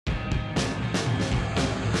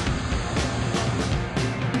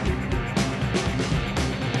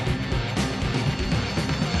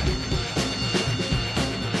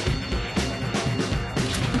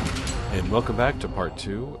Welcome back to part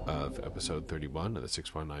 2 of episode 31 of the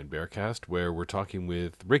 619 Bearcast, where we're talking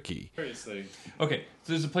with Ricky. Okay, so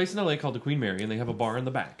there's a place in LA called the Queen Mary, and they have a bar in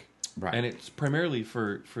the back. Right. And it's primarily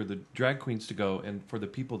for the drag queens to go and for the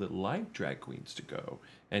people that like drag queens to go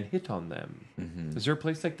and hit on them. Mm-hmm. Is there a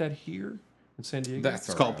place like that here in San Diego?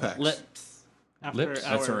 It's called Pecs. Lips. After Lips?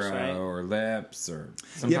 hours, SRO right? or Lips or Yeah,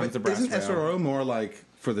 sometimes the but brass isn't rail. SRO more like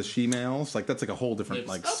for the she-males? Like that's like a whole different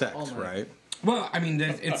like sex, right? Well, I mean,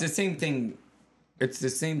 it's the same thing. It's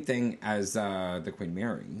the same thing as the Queen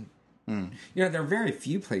Mary. Mm. You know, there are very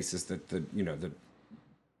few places that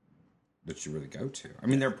you really go to. I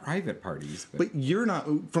mean, they're private parties, But you're not.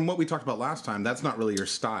 From what we talked about last time, that's not really your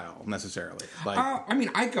style necessarily. Like, I mean,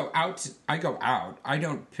 I go out. I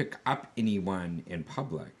don't pick up anyone in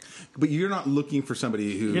public. but you're not looking for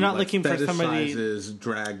somebody who You're not like, looking for somebody fetishizes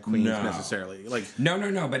drag queens No. necessarily. Like,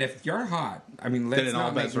 No. But if you're hot, I mean, let's Then all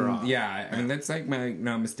not bets make. are off. Yeah, I mean, let's make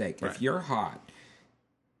no mistake. Right. If you're hot,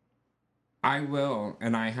 I will,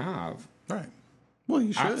 and I have. right? Well,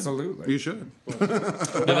 you should. Absolutely. You should.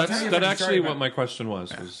 That's actually what my question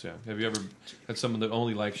was. Have you ever had someone that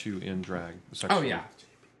only likes you in drag? Sexually? Oh yeah.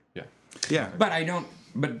 Yeah. Yeah. But I don't.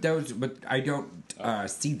 But I don't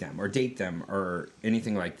see them or date them or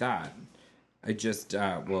anything like that. I just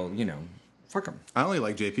fuck them. I only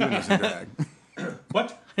like JP when he's in drag.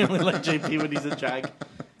 What? I only like JP when he's a drag.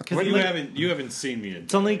 What you haven't seen me in?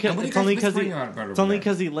 It's only And what are you because guys whispering about over it's only there?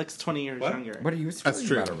 because he looks 20 years What? younger. What are you whispering That's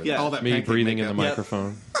true. about over Yeah. there? All that Me pancake breathing in the makeup.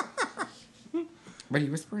 microphone. What are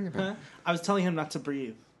you whispering about? Huh? I was telling him not to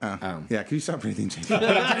breathe. Yeah, can you stop breathing,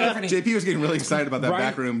 JP? Funny. JP was getting really excited about that Brian-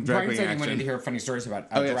 backroom drag Brian queen said he wanted to action. hear funny stories about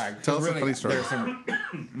Oh, yes. drag. Tell us a Really, funny story.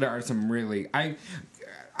 There are some really.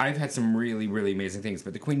 I've had some really, really amazing things.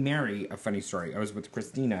 But the Queen Mary, a funny story. I was with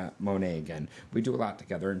Christina Monet again. We do a lot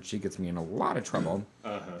together, and she gets me in a lot of trouble.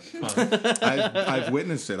 I've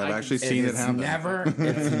witnessed it. I've actually seen it happen.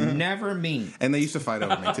 It's never me. And they used to fight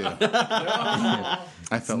over me too.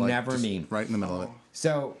 I felt like never just me. right in the middle of it.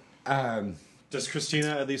 So, Does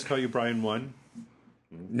Christina at least call you Brian 1?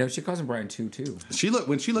 no, she calls him Brian 2 too.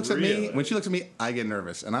 When she looks at Really? me, I get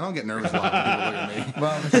nervous, and I don't get nervous a lot when people look at me.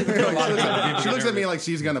 Well, She looks at me like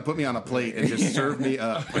she's gonna put me on a plate and just serve me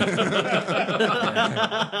up.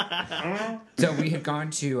 so we had gone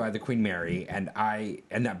to the Queen Mary, and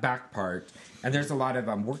that back part, and there's a lot of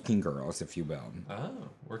working girls, if you will, Oh,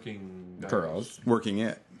 working girls Working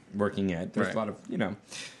it. working it. There's Right. a lot of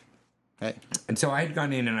Hey, And so I had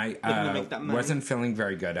gone in, and Looking to I make that money. wasn't feeling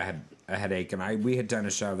very good. I had a headache, and we had done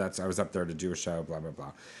a show. I was up there to do a show. Blah blah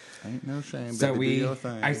blah. ain't no shame. So baby, do your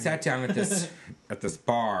thing. I sat down at this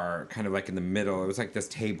bar, kind of like in the middle. It was like this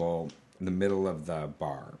table in the middle of the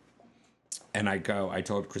bar, and I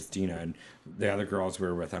told Christina and the other girls we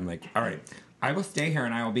were with, I'm like, all right, I will stay here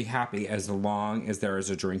and I will be happy as long as there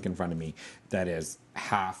is a drink in front of me that is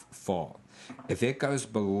half full. If it goes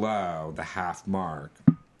below the half mark,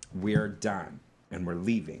 we're done and we're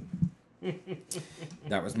leaving.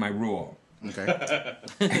 That was my rule. Okay.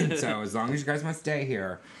 And so as long as you guys want to stay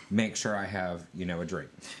here, make sure I have, a drink.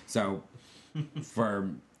 So for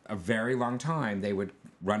a very long time, they would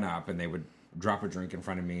run up and they would drop a drink in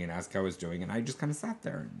front of me and ask how I was doing. And I just kind of sat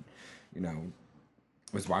there and,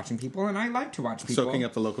 was watching people. And I like to watch people. Soaking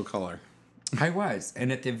up the local color. I was.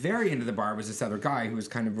 And at the very end of the bar was this other guy who was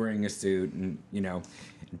kind of wearing a suit. And, and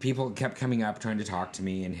people kept coming up trying to talk to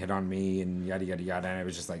me and hit on me and yada, yada, yada. And I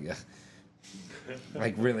was just like, ugh.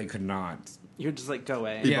 Like, really could not. You're just like, go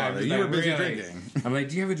away. Yeah, bothered. You were busy drinking. I'm like,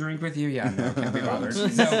 do you have a drink with you? Yeah, no, can't be bothered.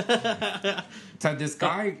 So this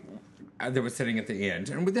guy that was sitting at the end,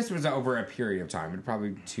 and this was over a period of time,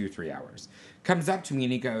 probably 2-3 hours, comes up to me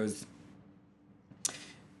and he goes,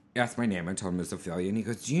 asked my name. I told him it was Ophelia, and he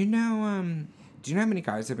goes, do you know how many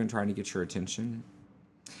guys have been trying to get your attention?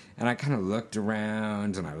 And I kind of looked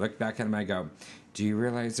around, and I looked back at him, and I go, do you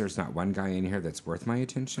realize there's not one guy in here that's worth my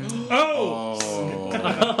attention? Oh,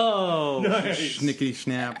 Nice. Nicky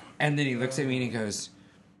snap. And then he looks at me and he goes,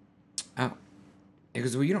 oh. He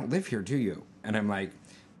goes, well, you don't live here, do you? And I'm like,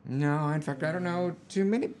 no, in fact, I don't know too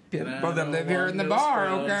many people that live here in the bar,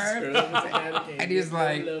 okay? And he's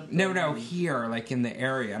like, no, here, like in the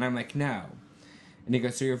area. And I'm like, no. And he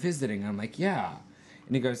goes, so you're visiting? I'm like, yeah.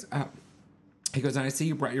 And he goes, oh. He goes, and I see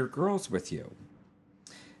you brought your girls with you.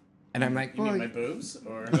 And I'm like, You well, mean my boobs?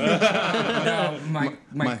 Or no,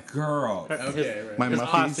 my girl. okay, right. My His muffies.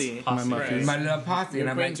 posse. My muffies. Right. My little posse. Your And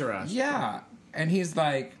I'm like, entourage. yeah. And he's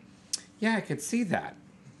like, yeah, I could see that.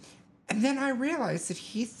 And then I realized that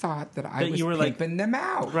he thought that I That was you were, like- pimping them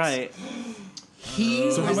out. right. He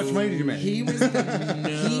So how was- much money did you make? He was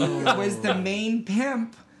the main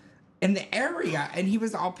pimp in the area, and he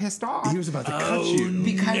was all pissed off. He was about to cut you.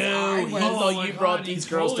 because I was. Oh, you brought these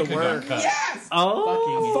girls to work. Yes!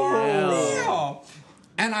 Oh, For hell. real!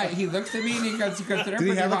 And he looks at me and he goes, Did he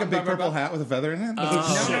have like a big purple hat with a feather in it?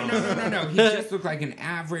 No. He just looked like an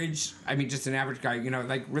average guy,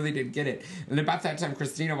 like really didn't get it. And about that time,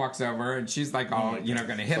 Christina walks over and she's like, gonna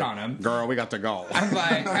hit on him. Girl, we got to go. I'm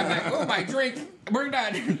like, oh, my drink. We're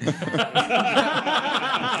done.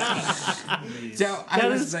 So I that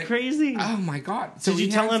was is like, crazy. oh my God. So Did you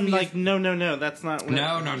he tell hands him, me like, no, that's not what...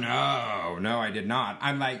 No, I did not.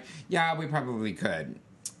 I'm like, yeah, we probably could.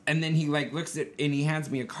 And then he looks at and he hands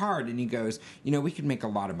me a card and he goes, we could make a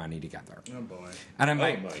lot of money together. Oh boy. And I'm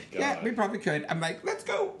like, my God. yeah, we probably could. I'm like, let's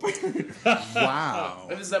go. Wow.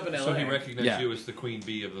 This is up in LA. So he recognized Yeah. you as the queen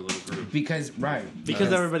bee of the little group. because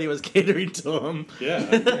everybody was catering to him. Yeah.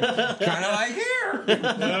 kind of like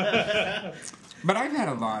here. But I've had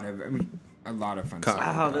a lot of fun stuff.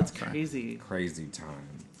 Wow, that's That's crazy. crazy time.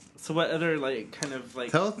 So what other,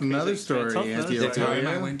 Tell us another story, Auntie The time Ophelia.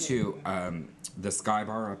 I went to the Sky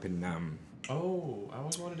Bar up in Oh, I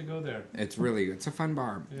always wanted to go there. it's a fun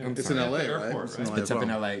bar. Yeah. I'm It's sorry. in LA, At the right? airport, It's in right? LA It's as up in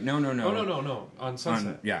well. LA. No. No. On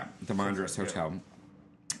Sunset. The Mondros Hotel.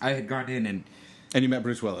 I had gone in and And you met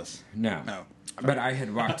Bruce Willis. no. No. But I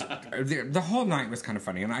had walked. The whole night was kind of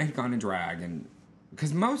funny, and I had gone in drag, and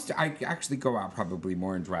because I actually go out probably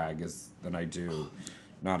more in drag than I do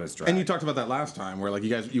not as drag. And you talked about that last time, where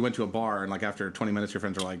you went to a bar, and after 20 minutes, your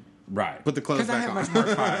friends were like, right, put the clothes back on. Because I have much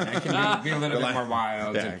more fun. I can be a little bit Like- more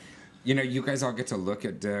wild. Yeah. And, you guys all get to look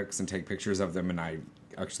at dicks and take pictures of them, and I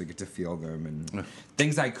actually get to feel them and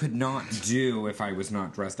things I could not do if I was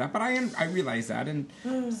not dressed up. But I realize that, and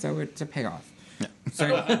so it's a payoff.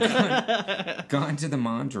 So I've gone to the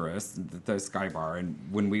Mondros, the Sky Bar, and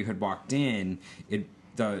when we had walked in, it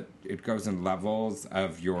goes in levels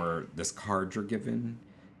of this card you're given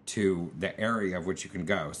to the area of which you can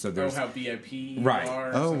go. So there's how VIP Right. are.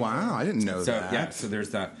 Oh, wow. I didn't know so that. yeah, so there's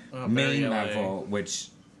the very main LA. level which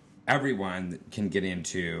everyone can get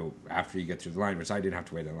into after you get through the line, which I didn't have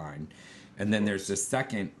to wait in line. And then there's the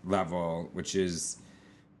second level, which is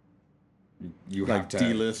you have Like to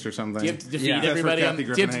D-list or something. Do you have to defeat Yeah. That's where everybody? Kathy Do you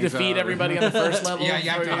have Griffin to hangs defeat out. everybody on the first level? Yeah, you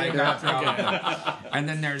have to before like you- go through all of Okay. them. And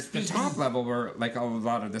then there's the top level where a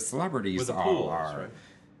lot of the celebrities Where the all pool is, are. right?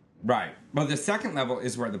 Right. Well, the second level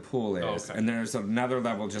is where the pool is, Oh, okay. and there's another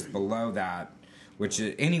level just below that, which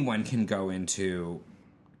anyone can go into.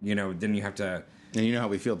 Then you have to. And you know how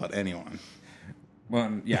we feel about anyone.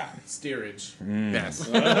 Well, yeah. Steerage. Yes.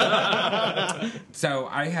 So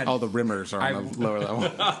I had. All the rimmers are on the lower level.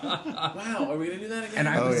 Wow, are we gonna do that again? And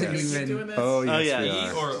I wasn't yes. even. doing this? Oh, yes, yeah. we E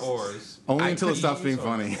are. or oars? Only I until it could stops being Or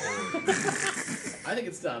funny. I think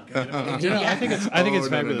it's dumb. You know, I think it's Oh, no,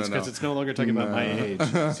 fabulous no. because it's no longer talking about my age.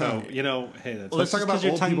 So hey, that's Let's talk about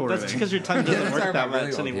old people That's rimming. because your tongue Yeah, doesn't let's work talk that about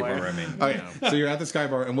really much old people anymore. rimming. Okay, so you're at the Sky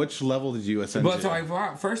Bar, and which level did you ascend Well, to? so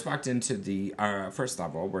I first walked into the first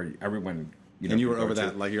level where everyone. and you were could go over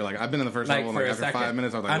to. that, you're like, I've been in the first Like level, for and a after second. 5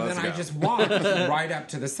 minutes, I was like, and let's then go. I just walked right up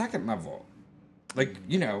to the second level, Right,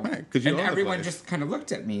 'cause you and own the everyone place. just kind of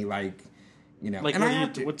looked at me like, Like, and I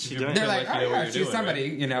had what's she you- doing? they're Like, like, you know oh what yeah, you're she's doing,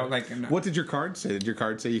 somebody, like. And, What did your card say? Did your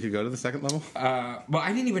card say you could go to the second level? well,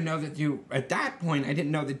 I didn't even know that at that point, I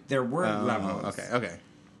didn't know that there were levels. Okay.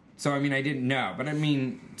 So, I didn't know. But,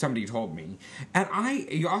 somebody told me. And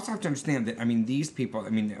you also have to understand that, these people,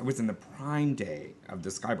 it was in the prime day of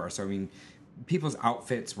the Sky Bar. So, people's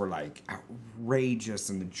outfits were,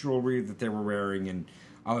 outrageous. And the jewelry that they were wearing and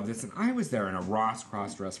all of this. And I was there in a Ross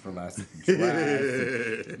Cross dress for less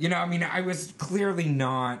dress. And, I was clearly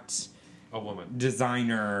not A woman.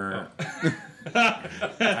 designer.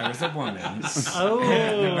 I was a woman. Oh,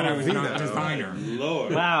 But I was not designer.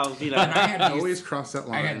 Lord. wow, Vito. And I had these Always cross that I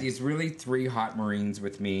line. had these really 3 hot Marines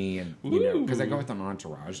with me, and because I go with an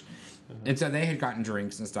entourage, and so they had gotten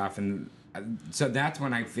drinks and stuff, and so that's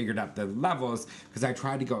when I figured out the levels because I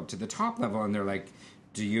tried to go up to the top level, and they're like,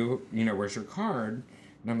 "Do you, where's your card?"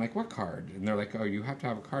 And I'm like, "What card?" And they're like, "Oh, you have to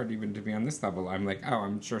have a card even to be on this level." I'm like, "Oh,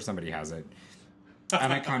 I'm sure somebody has it."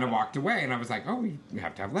 And I kind of walked away, and I was like, "Oh, we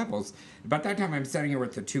have to have levels." About that time, I'm sitting here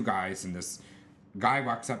with the 2 guys, and this guy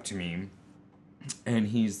walks up to me, and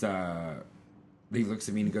he looks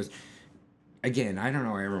at me and he goes, again, I don't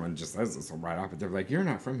know why everyone just says this right off, but they're like, "You're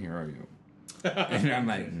not from here, are you?" And I'm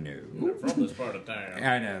like, "No." From this part of town.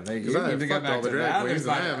 I know. They, you I need to go fucked all back the to the drag other queens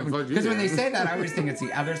and I side. haven't fucked you Because when they yet. say that, I always think it's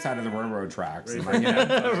the other side of the railroad tracks. And,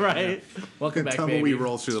 Right. Welcome back, Tumbleweed baby.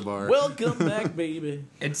 rolls through the bar. Welcome back, baby.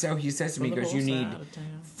 and so he says to me, he From the goes, "You whole need side of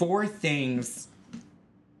town." 4 things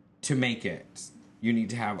to make it. You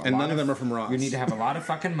need to have And none of them are from Ross. You need to have a lot of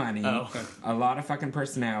fucking money, Oh. a lot of fucking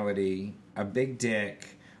personality, a big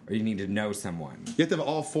dick, or you need to know someone. You have to have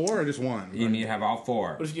all 4 or just one? You need to have all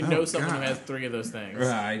 4. What if you know someone God. who has 3 of those things?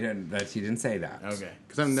 I didn't. He didn't say that. Okay.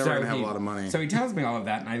 Because I'm never So going to have he- a lot of money. So he tells me all of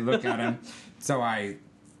that, and I look at him. So I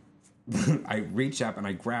reach up and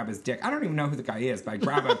I grab his dick. I don't even know who the guy is, but I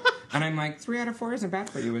grab him, and I'm like, 3 out of 4 isn't bad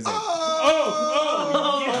for you, is it?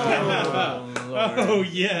 Oh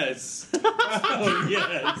yes. Oh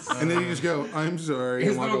yes. and then you just go, I'm sorry.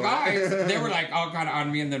 His and walk little away. guys, they were like all kind of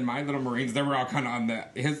on me, and then my little Marines, they were all kind of on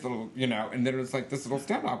his little, and then it was like this little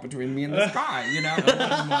standoff between me and this guy,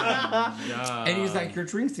 And he's like, your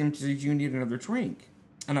drink seems to, you need another drink.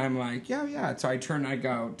 And I'm like, yeah. So I turn, I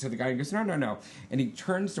go to the guy, and he goes, no. And he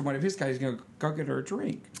turns to one of his guys, and goes, go get her a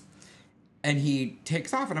drink. And he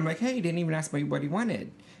takes off, and I'm like, hey, he didn't even ask me what he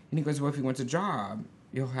wanted. And he goes, well, if he wants a job,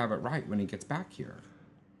 you'll have it right when he gets back here.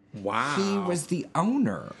 Wow. He was the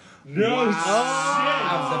owner No of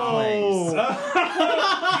the place.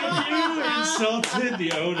 You insulted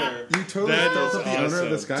the owner. You totally That felt is up the owner of awesome.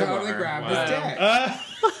 the Sky Totally Bar. grabbed his dick.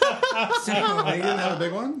 So, And he didn't have a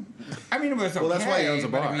big one? I mean, it was okay. Well, that's why he owns a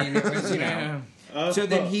but bar. I mean, it was, So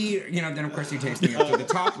then he, then of course he takes me up to the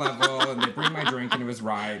top level, and they bring my drink, and it was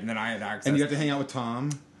right, and then I had access. And you got to hang out with Tom?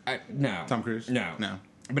 No. Tom Cruise? No. No.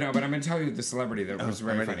 But I'm going to tell you the celebrity that was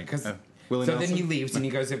very I'm funny. ready. Cause, Willie so then Nelson? he leaves, and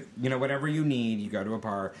he goes, if whatever you need, you go to a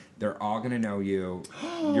bar, they're all going to know you.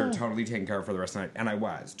 You're totally taken care of for the rest of the night. And I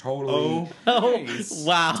was. Totally.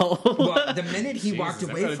 Wow. Well, the minute he walked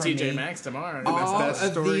I'm away going from to TJ me, Maxx tomorrow. all best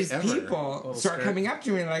of story these ever. people start skirt. coming up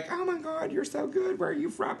to me like, "Oh my God, you're so good. Where are you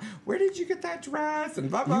from? Where did you get that dress?" And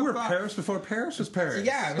blah blah You were blah. Paris before Paris was Paris.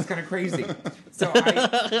 Yeah, it was kind of crazy. So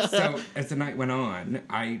as the night went on,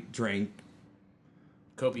 I drank,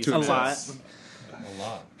 Copious A A lot. A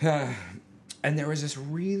lot. and there was this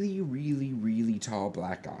really, really, really tall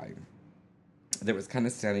black guy that was kind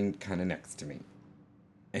of standing kind of next to me,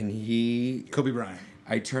 and Kobe Bryant.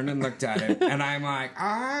 I turned and looked at him, and I'm like,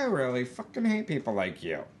 I really fucking hate people like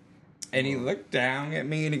you. And he looked down at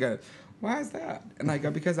me, and he goes, why is that? And I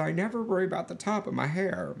go, because I never worry about the top of my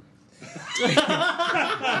hair. And so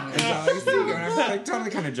I see him, and I'm like totally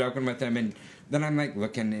kind of joking with him, and then I'm like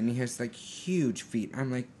looking, and he has like huge feet.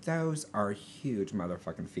 I'm like, those are huge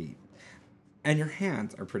motherfucking feet. And your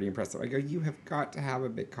hands are pretty impressive. I go, you have got to have a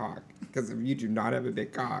big cock, because if you do not have a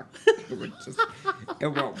big cock, it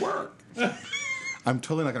won't work. I'm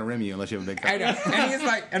totally not going to rim you unless you have a big cock. I know. And he's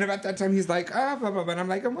like, and about that time he's like, oh, blah, blah, blah. And I'm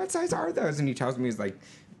like, and what size are those? And he tells me he's like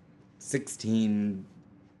 16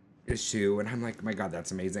 shoe. And I'm like, oh my God,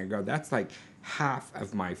 that's amazing. I go, that's like half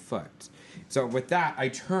of my foot. So with that, I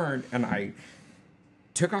turned and I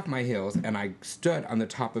took off my heels and I stood on the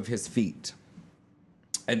top of his feet.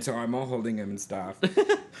 And so I'm all holding him and stuff.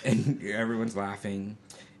 And everyone's laughing.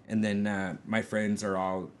 And then my friends are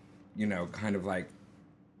all, kind of like,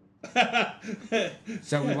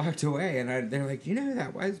 so we walked away, and they're like, you know who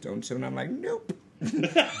that was, don't you? And I'm like, nope.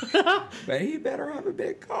 But he better have a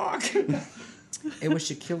big cock. It was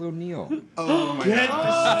Shaquille O'Neal. Oh my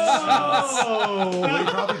God. Well, he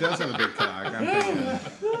probably does have a big cock. I'm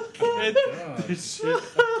thinking.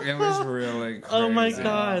 It was really crazy. Oh my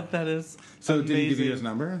God, that is. So amazing. did he give you his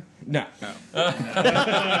number? No. But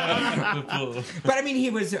I mean, he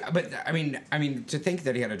was. But I mean, to think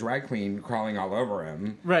that he had a drag queen crawling all over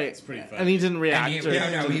him. Right. It's pretty funny. And he didn't And react. he, or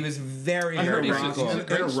no, he was very, I heard very he's cool. a And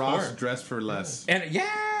great a Ross sport. dressed for less. And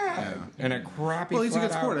and a crappy. Well, he's a good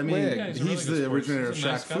flat-out sport. I mean, wig. Yeah, he's, he's a really the good sport. originator of He's a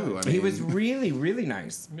Shaq nice guy. Fu. I mean, He was really, really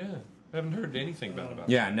nice. Yeah. I haven't heard anything bad about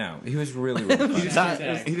it. Yeah, no, he was really, really funny. That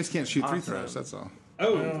is- He just can't shoot free throws. That's all.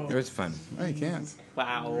 Oh, It was fun. No, he can't.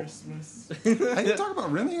 wow. Christmas. I didn't talk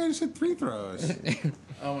about rimming. I just said free throws.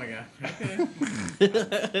 Oh my God.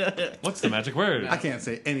 Okay. What's the magic word? I can't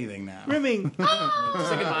say anything now. Rimming. Say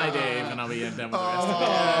goodbye, Dave, and I'll be done with the rest of it.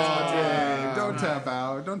 Oh, don't tap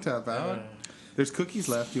out. Don't tap out. There's cookies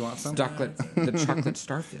left. Do you want some? The chocolate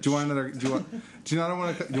starfish. Do you want another? Do you not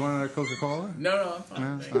want? Do you want another Coca-Cola? No, I'm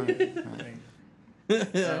fine. No? Thank All right. you.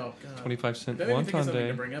 Oh, God. 25-cent That made me think of wonton something to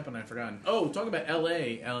day. bring up, and I've forgotten. Oh, talk about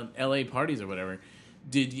LA parties or whatever.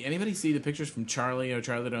 Did anybody see the pictures from Charlie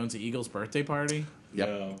that owns the Eagles birthday party?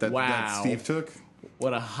 Yep. That Wow. Steve took.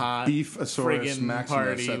 What a hot Beefosaurus friggin' Maximus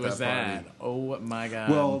party at was that that? party. Oh my God.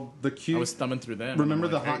 Well, the I cute. was thumbing through them. Remember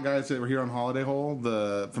I'm the like, hot hey, guys that were here on Holiday Hole,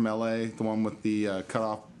 from LA, the one with the cut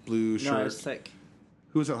off blue shirt. No, I was sick.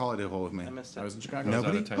 Who was at Holiday Hole with me? I missed I it. was in Chicago.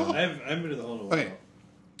 Nobody? I was out of town. I've been to the whole while. Okay,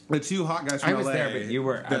 the two hot guys from I was LA. there, but you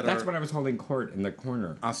were. that That's are- when I was holding court in the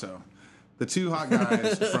corner. Also, the two hot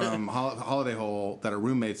guys from Holiday Hole that are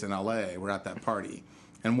roommates in LA were at that party.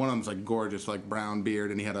 And one of them's like gorgeous, like brown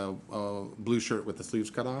beard, and he had a blue shirt with the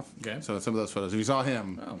sleeves cut off. Okay. So in some of those photos, if you saw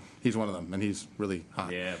him, he's one of them, and he's really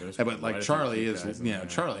hot. Yeah, there's but quite like a few Charlie cute is, guys in you know, there.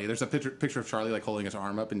 Charlie. There's a picture of Charlie like holding his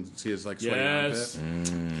arm up, and you see his like sweaty Yes.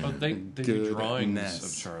 armpit. Oh, they do Goodness. drawings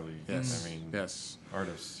of Charlie. Yes. I mean, Yes.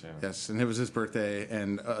 artists. Yeah. Yes, and it was his birthday,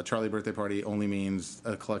 and a Charlie birthday party only means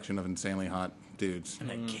a collection of insanely hot dudes. And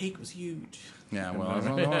that cake was huge. Yeah, well, I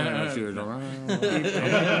don't know how much dudes are.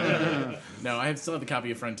 No, I still have the copy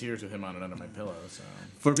of Frontiers with him on it under my pillow. So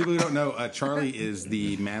For people who don't know, Charlie is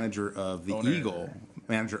the manager of the Owner. Eagle,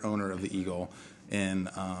 owner of the Eagle in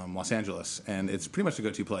Los Angeles, and it's pretty much a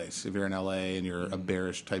go-to place if you're in LA and you're a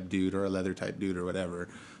bearish type dude or a leather type dude or whatever.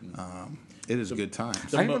 It is a good time.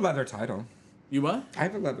 I have a leather title. you what? I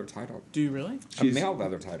have a leather title. Do you really? A male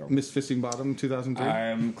leather title. Miss Fisting Bottom 2003.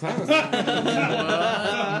 I'm close.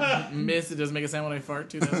 Miss, it doesn't make a sound when I fart.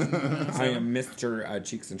 2000. I am Mr.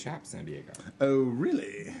 Cheeks and Chaps, San Diego. Oh,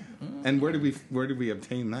 really? And where did we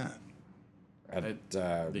obtain that? At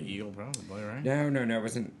The Eagle, probably, right? no, it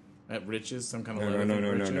wasn't. At Riches, some kind of No, leather no, thing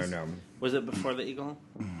no, at no, no, Riches? no. Was it before the Eagle?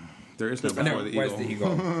 There is no before No, the it Eagle. was the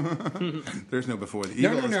Eagle. There's no before the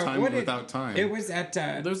Eagle. No, is time what without time. It was at.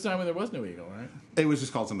 There was a time when there was no Eagle, right? It was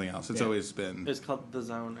just called something else. It's Yeah. always been. It's called The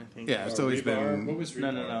Zone, I think. Yeah, it's always been. What was No,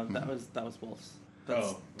 Rebar? no. That was Wolf's. That's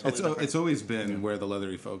Oh. totally different. It's always been where the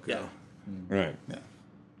leathery folk go. Yeah. Right. Yeah.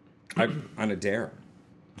 On a dare.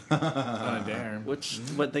 On a dare.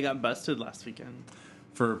 What they got busted last weekend.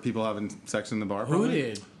 For people having sex in the bar. Who probably?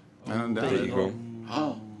 did? I don't doubt The it. Eagle.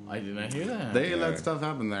 I did not hear that. They let stuff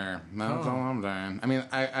happen there. That's all I'm saying. I mean,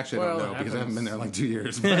 I actually Well, don't know it because I haven't been there in like 2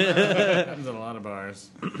 years. It happens at a lot of bars.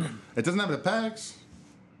 It doesn't happen at PAX.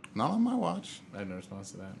 Not on my watch. I have no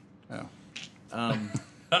response to that. Oh. I mean,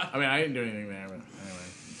 I didn't do anything there, but anyway.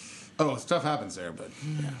 Oh, stuff happens there, but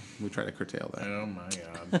yeah, we try to curtail that. Oh my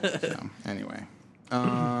god. So, anyway.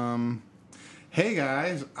 Hey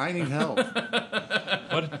guys, I need help. What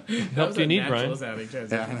That help was do you a need, natural Brian? sounding Yeah, I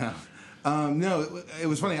transition. know. No, it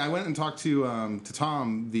was funny. I went and talked to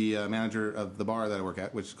Tom, the manager of the bar that I work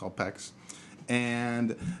at, which is called PEX.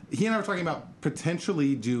 And he and I were talking about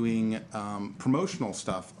potentially doing promotional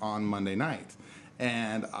stuff on Monday night.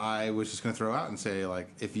 And I was just going to throw out and say, like,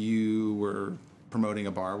 if you were promoting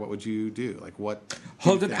a bar, what would you do? Like, what?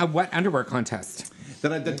 Hold it. What underwear contest?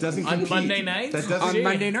 That doesn't On compete. Monday night? That doesn't, On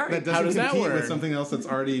Monday night. That doesn't How does that compete work? with something else that's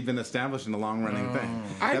already been established in the long-running thing.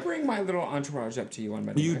 I bring my little entourage up to you on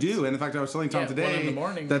Monday You nights. do, and in fact, I was telling Tom Yeah, 1 today. in the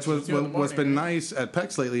morning. That's It's 2 in the what's been morning, right? nice at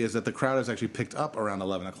PEX lately is that the crowd has actually picked up around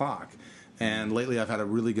 11 o'clock, and lately I've had a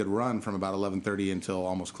really good run from about 11:30 until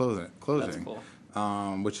almost closing. That's cool.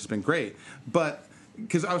 Which has been great. But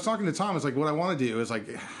because I was talking to Tom, it's like what I want to do is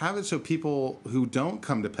like have it so people who don't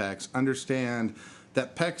come to PEX understand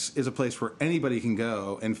that PEX is a place where anybody can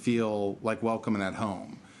go and feel like welcome and at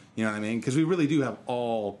home. You know what I mean? Because we really do have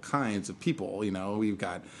all kinds of people. You know, we've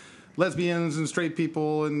got lesbians and straight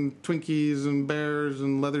people and Twinkies and bears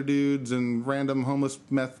and leather dudes and random homeless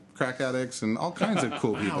meth crack addicts and all kinds of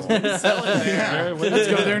cool people. Let's go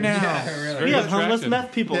there now. We have homeless attractive.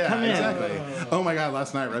 meth people. Yeah, Come in. exactly. Oh my god!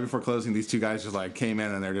 Last night, right before closing, these two guys just like came in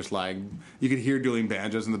and they're just like, you could hear dueling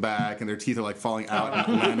banjos in the back, and their teeth are like falling out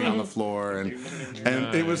and landing on the floor, and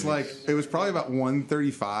it was probably about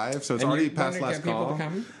 1:35, so it's And already you past wanna last get people call. to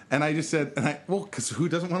come? And I just said, because who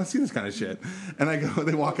doesn't want to see this kind of shit? And I go,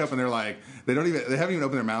 they walk up and they're like, they haven't even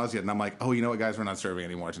opened their mouths yet, and I'm like, oh, you know what, guys, we're not serving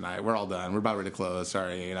anymore tonight. We're all done. We're about ready to close.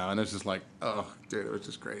 Sorry, you know. And it's just like, oh, dude, it was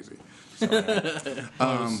just crazy. I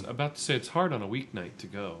was about to say it's hard on a weeknight to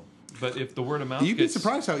go, but if the word of mouth You'd be gets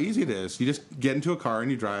surprised how easy it is. You just get into a car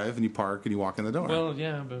and you drive and you park and you walk in the door. well,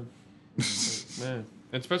 yeah, but man,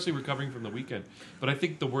 especially recovering from the weekend. But I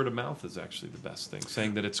think the word of mouth is actually the best thing.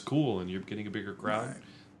 Saying that it's cool and you're getting a bigger crowd, Right.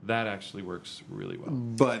 that actually works really well.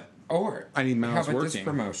 But Or I need how mouths about this working.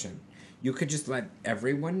 promotion? You could just let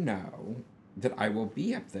everyone know that I will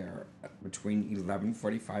be up there between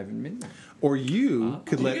 11:45 and midnight. or you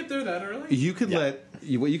could Did you let get there that early? you could let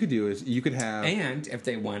what you could do is you could have. And if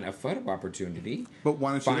they want a photo opportunity, But why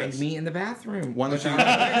don't you find this? me in the bathroom. Why don't you? I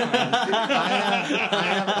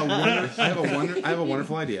have a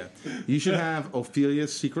wonderful idea. You should have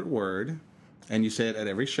Ophelia's secret word, and you say it at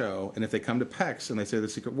every show. And if they come to PEX and they say the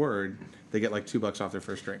secret word, they get like $2 off their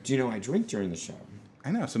first drink. Do you know I drink during the show?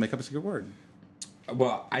 I know. So make up a secret word.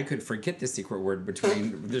 Well, I could forget the secret word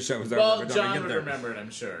between the shows over. Well, by the time I John get would there. remember it, I'm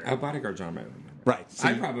sure. Oh, Bodyguard John might remember. Right. So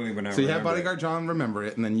I probably would not. So you have remember Bodyguard it. John remember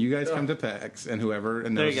it, and then you guys come to PEX, and whoever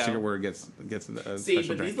and There knows you the go. secret word gets a See, special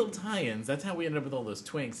but drink. these little tie-ins, that's how we ended up with all those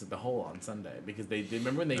twinks at the hole on Sunday. Because they did,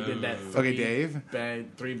 remember when they did that Okay, Dave?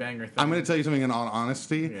 three-banger thing? I'm going to tell you something in all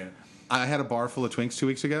honesty. Yeah. I had a bar full of twinks 2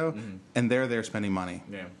 weeks ago, and they're there spending money.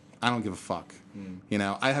 Yeah. I don't give a fuck. You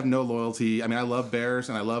know, I have no loyalty. I mean, I love bears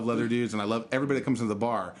and I love leather dudes and I love everybody that comes into the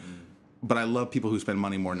bar, but I love people who spend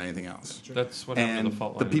money more than anything else. That's what happened to And the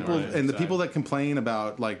fault the line. people right? and the people that complain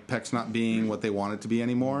about like PEX not being what they want it to be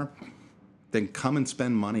anymore, then come and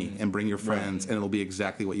spend money and bring your friends, and it'll be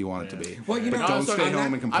exactly what you want it to be. Well, you But know, don't I was stay talking-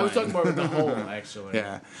 home and complain. I was talking more about the whole, actually.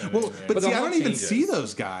 Yeah. Well, but the see, I whole don't even changes. see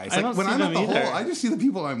those guys. I Like don't when see I'm at them the either. hole, I just see the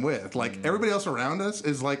people I'm with. Like everybody else around us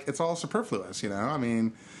is like it's all superfluous. You know, I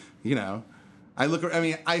mean, you know, I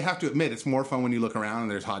have to admit it's more fun when you look around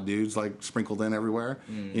and there's hot dudes like sprinkled in everywhere.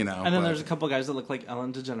 You know, And then but- there's a couple guys that look like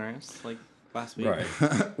Ellen DeGeneres, like last week.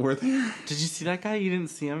 Right. were there? Did you see that guy? You didn't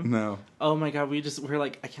see him? No. Oh my god, we're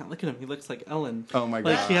like, I can't look at him. He looks like Ellen. Oh my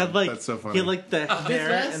Like god, he had like that's so funny. he had like the hair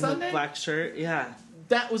last and Sunday? the black shirt. Yeah.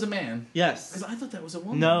 That was a man. Yes. Because I thought that was a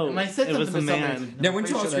woman. No, and I said it was something a to somebody, man. Now, I'm when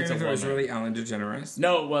pretty you all sure that's screamed, a it was woman. really Ellen DeGeneres.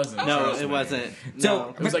 No, it wasn't. No, Trust it me. wasn't. So- No.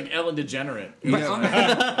 It was like Ellen DeGenerate.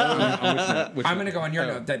 But Which I'm one? going to go on your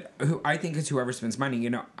note that who I think is whoever spends money. You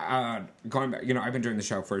know, going back, you know, I've been doing the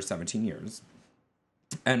show for 17 years,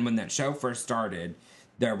 and when that show first started,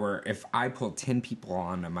 there were if I pulled 10 people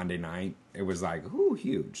on a Monday night, it was like, ooh,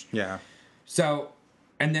 huge. Yeah. So,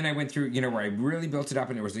 and then I went through, you know, where I really built it up,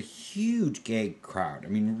 and it was a huge gay crowd. I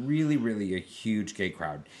mean, really, really a huge gay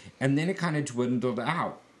crowd. And then it kind of dwindled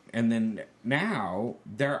out. And then now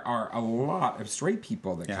there are a lot of straight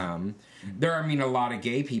people that come. There are, I mean, a lot of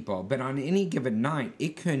gay people. But on any given night,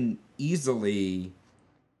 it can easily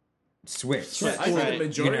switch. I think Right. the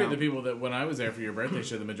majority You of know. the people that when I was there for your birthday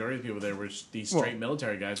show, the majority of the people there were these straight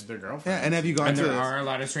military guys with their Yeah. girlfriends. And have you gone And to? there are a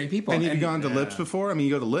lot of straight people. And have you gone to Lips before? I mean,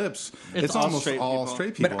 you go to Lips. It's all almost straight all people.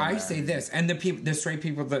 straight people. But in I there. say this, and the straight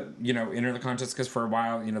people that, you know, enter the contest, because for a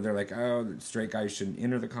while, you know, they're like, oh, the straight guys shouldn't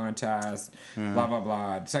enter the contest, blah, blah,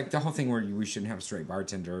 blah. It's like the whole thing where we shouldn't have straight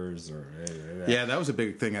bartenders or... Yeah, that was a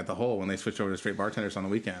big thing at the Hole when they switched over to straight bartenders on the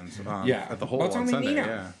weekends. Yeah. At the Hole Well, it's on only Sunday. Nina.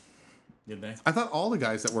 Yeah. Did they? I thought all the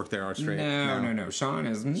guys that work there are straight. No. Sean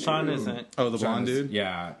isn't. Sean isn't. Oh, the blonde dude?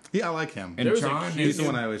 Yeah. Yeah, I like him. And There was John a is... cute He's the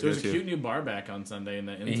one I always There was go a to. cute new bar back on Sunday in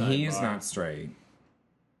the inside He is bar. not straight.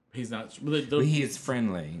 He's not. But he is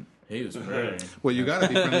friendly. He was very Well, you got to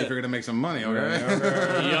be friendly if you're going to make some money,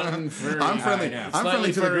 okay? young, very. I'm friendly. know. I'm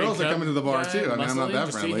friendly to the Slightly girls that furry come into the bar guy, too. I mean, I'm not muscly, that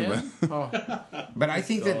to see friendly, but him. Oh. But I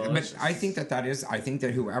think Delicious. I think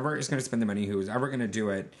that whoever is going to spend the money, who's ever going to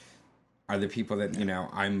do it, are the people that, you know,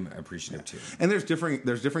 I'm appreciative to. and there's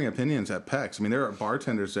differing opinions at PEX. I mean, there are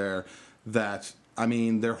bartenders there that, I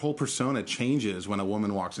mean, their whole persona changes when a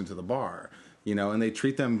woman walks into the bar, you know, and they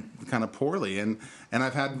treat them kind of poorly. And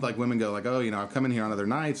I've had like women go like, oh, you know, I've come in here on other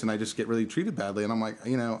nights and I just get really treated badly. And I'm like,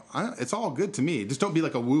 you know, it's all good to me. Just don't be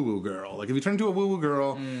like a woo-woo girl. Like if you turn into a woo-woo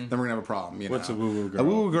girl, then we're gonna have a problem. You What's know? a woo-woo girl? A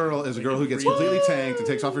woo-woo girl is a girl who gets completely tanked and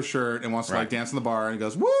takes off her shirt and wants to like Right. dance in the bar and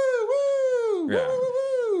goes woo woo Yeah. woo woo woo.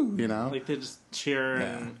 You know, Like they just cheer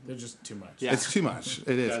Yeah. and They're just too much. Yeah. it's too much.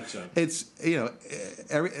 It is. Gotcha. It's, you know,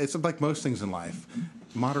 it's like most things in life.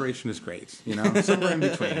 Moderation is great, you know, somewhere in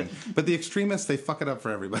between. But the extremists, they fuck it up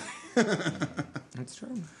for everybody. That's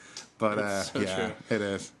true. But so yeah, true. it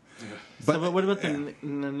is. But what about the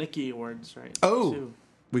Nicky Awards, right? Oh, too?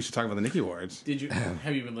 we should talk about the Nicky Awards. Did you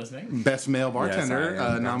have you been listening? Best male bartender Yes,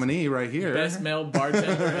 I am. nominee right here. Best male bartender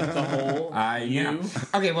at the whole. Yeah.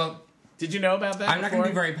 Okay, well, Did you know about that? I'm not going to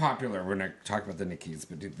be before? very popular when I talk about the Nickies,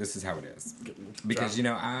 but dude, this is how it is. Because, you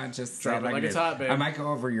know, I just say Drop it like it it's is. hot, babe. I might go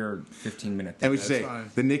over your 15-minute thing. And we should say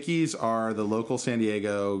fine. the Nickies are the local San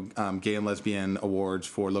Diego gay and lesbian awards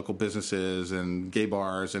for local businesses and gay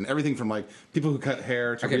bars and everything from like people who cut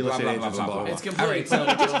hair to Okay, real blah, estate blah, blah, agents and blah, blah blah, blah. It's blah. completely All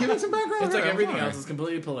right, political. Give it some background. It's like I'm everything sorry. else is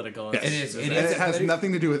completely political. It is. It And is. it has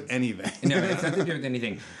nothing to do with anything. No, it's nothing to do with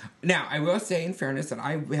anything. Now, I will say, in fairness, that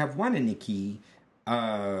I have won a Nikki,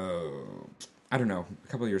 I don't know, a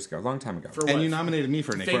couple of years ago, a long time ago. For And what? you nominated me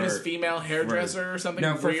for a Nicky. Famous female hairdresser or something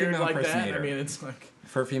No, for weird female like that. I impersonator. mean, it's like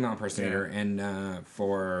For a female impersonator, and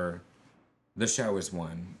for the show is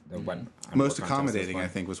one. The what? Most what contest is accommodating, one. I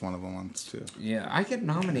think, was one of the ones too. Yeah, I get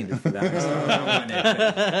nominated for that. So I don't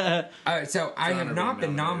want it. So I have not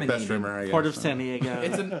been nominated. Best rumor, I guess. Port of San Diego.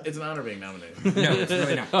 it's an honor being nominated. No, it's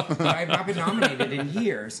really not. But I've not been nominated in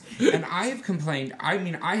years, and I have complained. I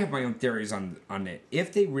mean, I have my own theories on it.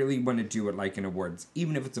 If they really want to do it like in awards,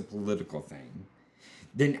 even if it's a political thing,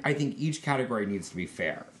 then I think each category needs to be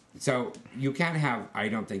fair. So you can't have. I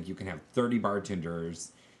don't think you can have 30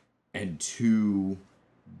 bartenders and 2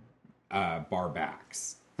 bar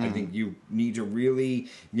backs. I think you need to really,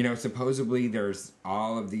 you know, supposedly there's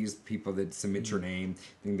all of these people that submit your name.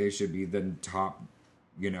 I think they should be the top,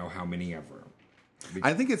 you know, how many ever.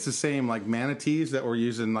 I think it's the same like manatees that were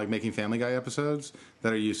used in like making Family Guy episodes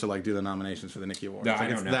that are used to like do the nominations for the Nicky Awards. No, Like, I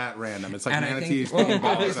don't it's know. that random. It's like And manatees. I think, taking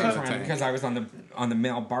well, balls out of the it's tank. because I was on the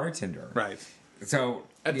male bartender. Right. So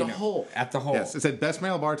At you the know, hole. At the hole. Yes, it said best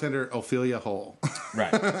male bartender Ophelia Hole.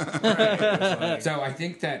 Right. So I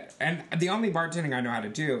think that, and the only bartending I know how to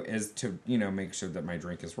do is to make sure that my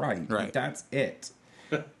drink is right. Right. That's it.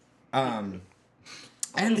 And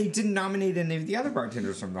they didn't nominate any of the other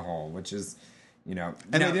bartenders from the hole, which is, And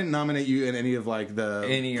they didn't nominate you in any of like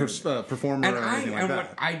the performer and or anything like that.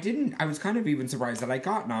 what I didn't. I was kind of even surprised that I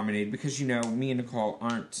got nominated because me and Nicole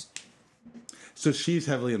aren't. So she's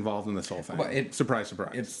heavily involved in this whole thing. Well, surprise,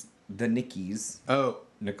 surprise. It's the Nickies. Oh,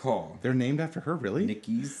 Nicole. they're named after her, really?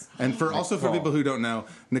 Nickies. And for Nicole. people who don't know,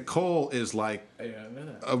 Nicole is like Yeah, I know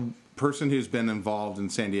that. a person who's been involved in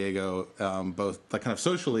San Diego, both like kind of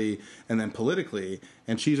socially and then politically,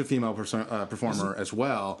 and she's a female performer as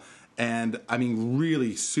well. And I mean,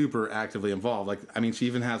 really super actively involved. Like, I mean, she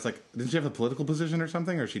even has like, didn't she have a political position or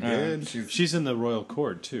something? Or she did? She's in the royal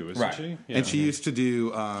court too, isn't Right. she? And she used to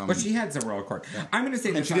do. But she had some royal court. I'm going to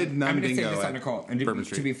say this. she did I'm going to say Num this Dingo on Nicole. And Bourbon to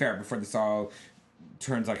Street. be fair, before this all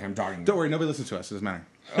turns like I'm dogging. Don't worry, nobody listens to us. It doesn't matter.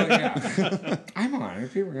 Oh yeah, I'm on.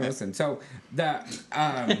 People are going to listen. So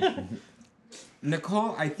the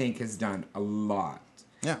Nicole, I think, has done a lot.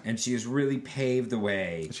 Yeah. And she has really paved the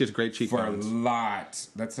way. She has great for a cheekbones. lot.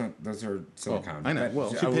 Those are silicone. I know. But Well,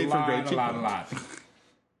 she a paid for lot, great a lot, cheekbones.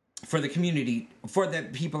 for the community, for the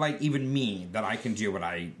people like even me, that I can do what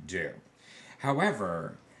I do.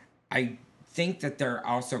 However, I think that there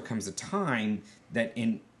also comes a time that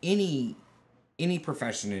in any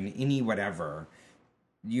profession, in any whatever,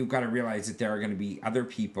 you've got to realize that there are going to be other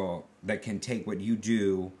people that can take what you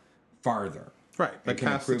do farther. Right. Like Like can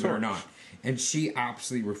pass the approve it or torch. not. And she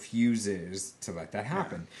absolutely refuses to let that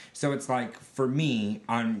happen. So it's like, for me,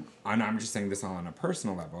 and I'm just saying this all on a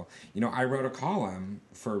personal level, I wrote a column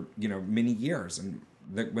for, many years. And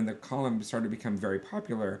when the column started to become very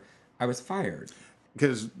popular, I was fired.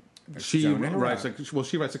 Because she Don't interrupt.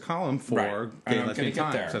 she writes a column for Right. Gay And and I'm Lesbian gonna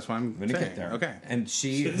get there. Times. That's why I'm gonna saying. get there. Okay. And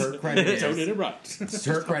her credit Don't is interrupt.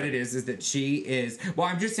 her credit is that she is. Well,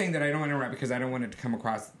 I'm just saying that I don't want to interrupt because I don't want it to come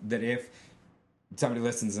across that if somebody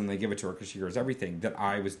listens and they give it to her because she hears everything, that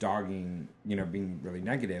I was dogging, being really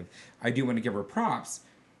negative. I do want to give her props,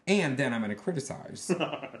 and then I'm going to criticize.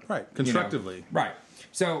 Right. Constructively. Right.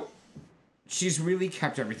 So she's really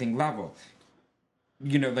kept everything level.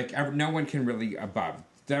 No one can really above.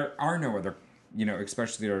 There are no other,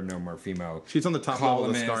 especially there are no more female. She's on the top level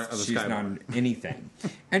of the columnists. She's skyboard. not on anything.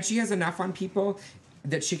 And she has enough on people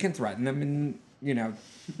that she can threaten them and,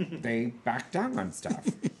 they back down on stuff.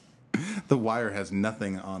 The Wire has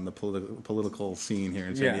nothing on the political scene here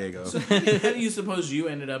in San Yeah. Diego. So how do you suppose you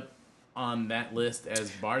ended up on that list as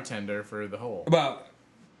bartender for the whole? Well,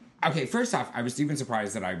 okay, first off, I was even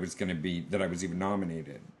surprised that I was even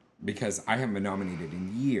nominated, because I haven't been nominated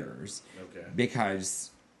in years. Okay. Because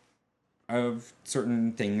of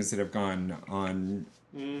certain things that have gone on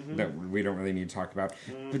that we don't really need to talk about.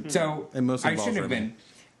 But so And most I involves shouldn't have women.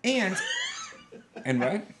 been. And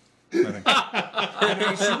what? And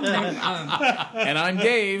I shouldn't have, And I'm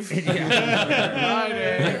Dave.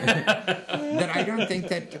 that I don't think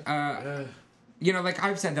that like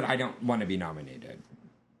I've said that I don't want to be nominated.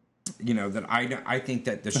 That I think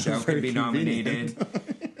that the show could be nominated.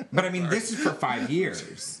 But I mean, this is for 5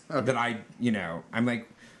 years that I'm like,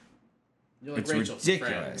 You're like it's Rachel from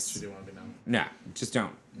ridiculous. Friends. You do want to be known. no, just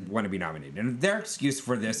don't want to be nominated. And their excuse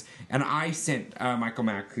for this, and I sent Michael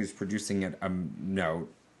Mack, who's producing it, a note.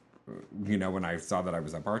 When I saw that I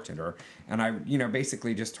was a bartender, and I,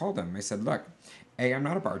 basically just told him, I said, look, I'm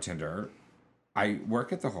not a bartender. I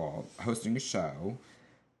work at the Hall hosting a show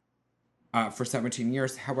for 17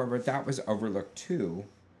 years. However, that was overlooked too.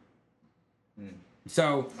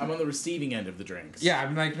 So I'm on the receiving end of the drinks. yeah,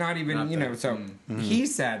 I'm like not even, Not that- so he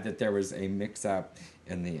said that there was a mix up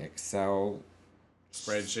in the Excel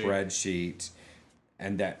spreadsheet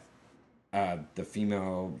and that the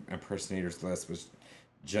female impersonators list was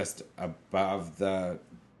just above the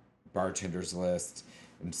bartenders list.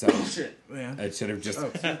 And so Yeah. it should have just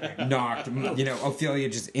knocked, Ophelia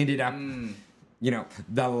just ended up,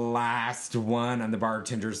 the last one on the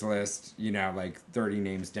bartenders list, like 30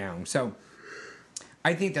 names down. So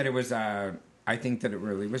I think that it was, I think that it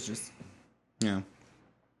really was just, Yeah.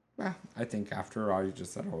 well, I think after all you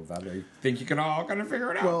just said all of that, I think you can all kind of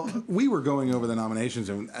figure it out. Well, we were going over the nominations,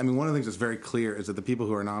 and I mean, one of the things that's very clear is that the people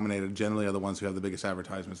who are nominated generally are the ones who have the biggest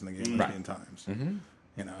advertisements in the Gay and Lesbian Times.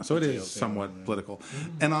 So it is somewhat political.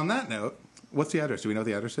 And on that note, What's the address? Do we know what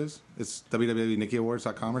the address is? It's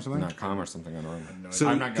www.nickyawards.com or something? Not com or something. I don't know. So,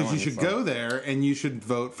 I'm not because going you should so. go there and you should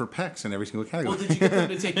vote for PECs in every single category. Well, did you get them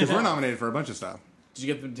to take you Because we're off? nominated for a bunch of stuff. Did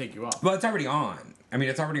you get them to take you off? Well, it's already on. I mean,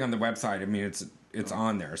 it's already on the website. I mean, it's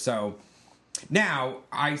on there. So now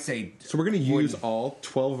I say. So we're going to use all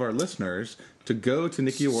 12 of our listeners to go to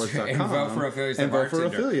nickyawards.com And vote for Ophelia's and vote for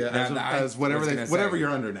bartender. Ophelia Now, as whatever I was gonna whatever say- you're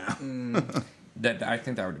under now. That I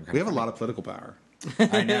think that would be. We have a lot of political power.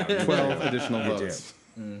 I know. 12 additional You do. votes.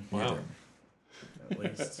 Wow. At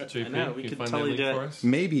least. JP, I know, we can you could find totally that link do for it. us?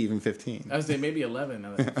 Maybe even 15. I would say maybe 11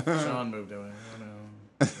 now that Sean moved away. I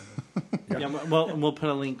don't know. Yeah, we'll put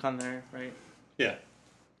a link on there, right? Yeah.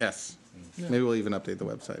 Yes. Maybe we'll even update the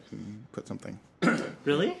website and put something.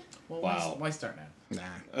 Really? Well, Wow. Why start now?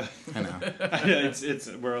 Nah. I know. it's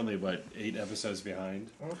we're only 8 episodes behind.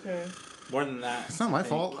 Okay. More than that. It's not my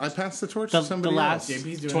fault. I passed the torch The- to somebody the last- else.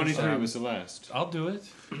 JP's doing 23 his was job. the last. I'll do it.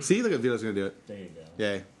 See, look at Vito's going to do it. There you go.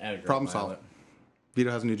 Yay. Atta girl, Problem Violet. solved.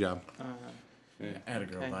 Vito has a new job. Atta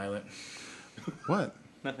girl, Okay. Violet. What?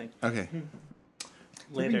 Nothing. Okay.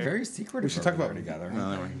 We'll be Later. very secretive. We should talk over about there together.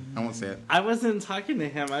 No, anyway, I won't say it. I wasn't talking to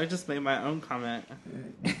him. I just made my own comment.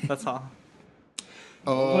 That's all.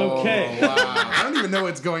 Oh, Okay. wow. I don't even know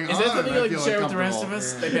what's going Is on. that something and you I like to feel share with the rest of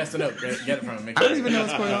uncomfortable. us? They passed a note. Get it from him. Make I sure. don't even know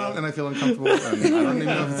what's going on, and I feel uncomfortable. And I don't even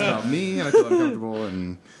know if it's about me, and I feel uncomfortable.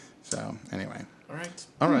 And so, anyway. All right.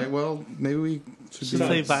 All right. Well, maybe we should be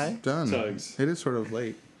Say bye. done. Tugs. It is sort of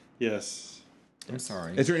late. Yes. I'm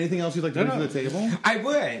sorry. Is there anything else you'd like to bring to the table? I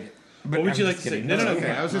would. But What would I'm you like just to say? kidding. No, no, no. Okay,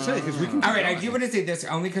 I was going to say, because we can. All right, I do want to say this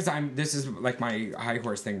only because this is like my high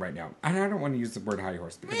horse thing right now, and I don't want to use the word high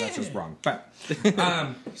horse because that's just wrong. But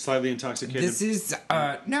Slightly intoxicated. this is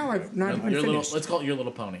no, I've not even Your little. finished. Let's call it your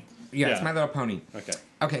little pony. Yeah, it's Yeah. My Little Pony. Okay.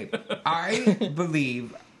 Okay, I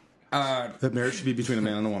believe That marriage should be between a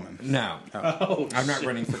man and a woman. no. Oh, I'm not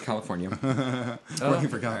running for California. Working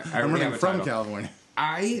for California. I I'm already running have a from title. California.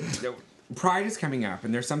 Pride is coming up,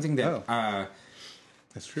 and there's something that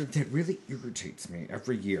That's true. that really irritates me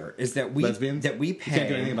every year is that we Lesbians? that we You can't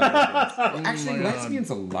do anything pay. about lesbians. Well, actually, my God. lesbians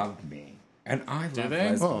love me, and I love they?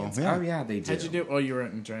 lesbians. Oh, yeah. Oh yeah, they do. How'd you do? Oh, you were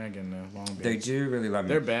in drag in Long Beach. They do really love me.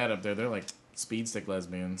 They're bad up there. They're like speed stick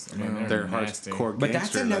lesbians. I mean, They're nasty. hardcore But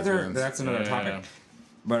that's gangster another lesbians. topic.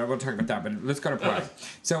 But we'll talk about that. But let's go to Pride.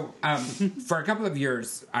 So for a couple of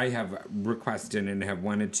years, I have requested and have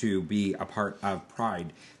wanted to be a part of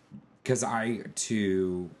Pride because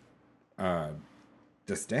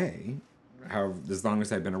this day, as long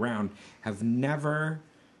as I've been around, have never.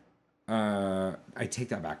 I take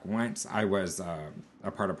that back. Once I was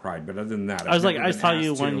a part of Pride, but other than that, I was I've like, never I been saw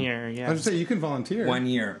you asked 1 to. year. I Yeah. was going to say, you can volunteer. 1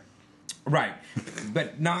 year. Right,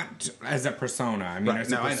 but not as a persona. I mean, Right, as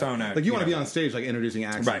no, a I know. persona. Like, you want to know. be on stage, like, introducing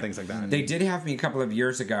acts Right. and things like that. They did have me a couple of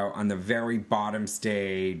years ago on the very bottom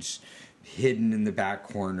stage, hidden in the back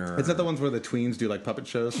corner. Is that the ones where the tweens do, like, puppet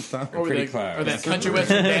shows and stuff? Or, Pretty the, close. or that country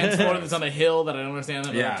western dance floor that's on a hill that I don't understand.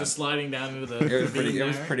 That Yeah. just sliding down into the. It was ravine pretty. It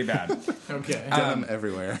was there. pretty bad. Okay. Denim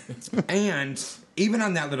everywhere. And even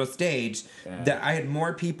on that little stage, Bad. that I had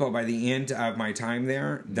more people by the end of my time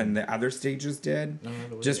there than the other stages did,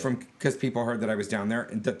 just from because people heard that I was down there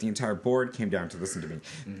and that the entire board came down to listen to me.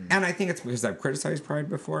 And I think it's because I've criticized Pride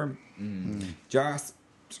before, just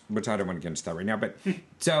which I don't want to get into that right now. But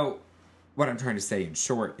so what I'm trying to say in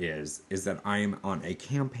short is that I am on a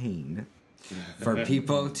campaign for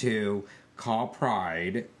people to call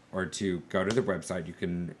Pride or to go to the website. You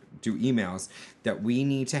can do emails that we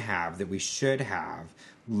need to have, that we should have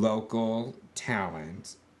local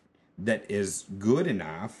talent that is good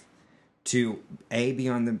enough to be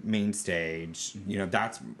on the main stage. You know,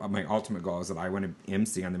 that's my ultimate goal, is that I want to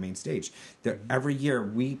MC on the main stage. That every year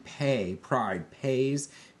we Pride pays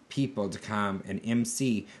people to come and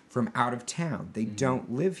MC from out of town. They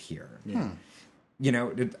don't live here. You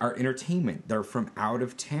know, our entertainment, they're from out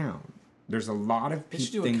of town. There's a lot of They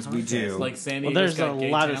should do a things we contest, do. Like San Well, Diego's there's a got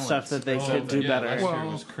gay lot of talent. stuff that they could do yeah, better. last year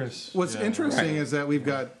Well, was Chris. What's Yeah. interesting Right. is that we've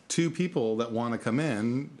got two people that want to come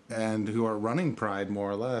in and who are running Pride more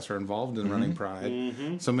or less, or involved in running Pride.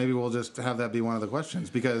 So maybe we'll just have that be one of the questions,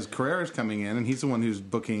 because Carrera's coming in and he's the one who's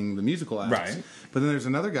booking the musical acts. Right. But then there's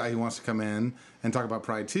another guy who wants to come in and talk about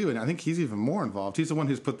Pride too, and I think he's even more involved. He's the one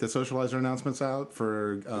who's put the socializer announcements out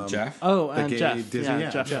for Jeff? Oh, the and gay Jeff. Disney- Yeah,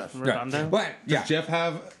 Jeff. Jeff. Redondo. What? Yeah. Does Jeff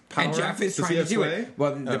have power? And Jeff is Does trying he to do have it. sway?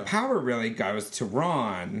 Well, the power really goes to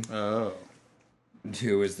Ron, Oh.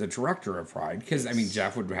 who is the director of Pride, because I mean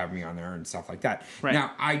Jeff would have me on there and stuff like that. Right.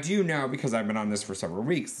 Now I do know, because I've been on this for several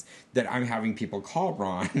weeks, that I'm having people call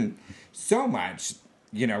Ron so much.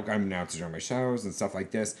 You know, I'm announcing during my shows and stuff like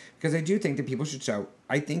this, because I do think that people should show.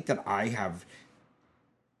 I think that I have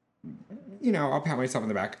you know, I'll pat myself on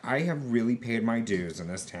the back. I have really paid my dues in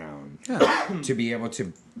this town to be able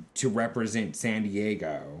to represent San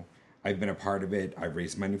Diego. I've been a part of it. I've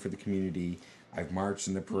raised money for the community. I've marched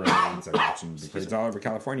in the parades. I've marched in the parades all over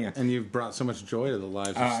California. And you've brought so much joy to the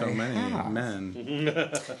lives of so many men.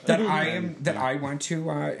 that I want to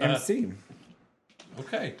MC.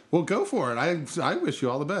 Okay. Well, go for it. I wish you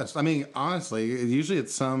all the best. I mean, honestly, usually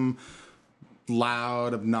it's some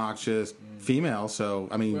loud, obnoxious female. So,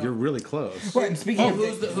 I mean, you're really close. Well, and speaking of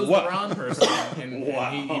Who's the Ron person? And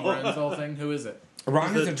he runs the whole thing. Who is it?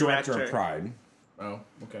 Ron is the the director director. of Pride. Oh,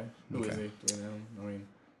 okay. Who is he? Do we know? I mean,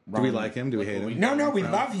 Do we like him? Do we hate him? No, we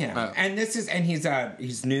love him. And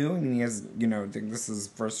he's new, and he has, you know, I think this is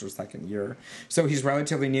first or second year, so he's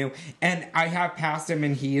relatively new. And I have passed him,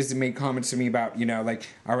 and he has made comments to me about, you know, like,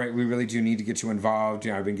 all right, we really do need to get you involved.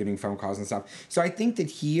 You know, I've been getting phone calls and stuff. So I think that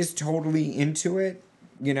he is totally into it,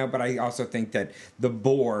 you know. But I also think that the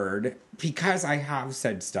board, because I have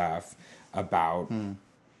said stuff about.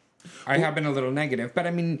 I have been a little negative, but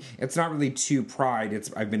I mean, it's not really to Pride.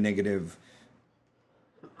 I've been negative.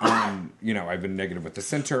 You know, I've been negative with the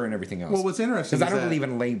center and everything else. Well, what's interesting because I is don't believe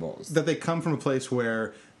in labels. that they come from a place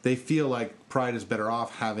where they feel like Pride is better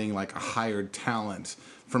off having like a hired talent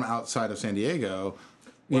from outside of San Diego,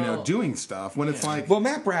 you know, doing stuff. When it's like, Well,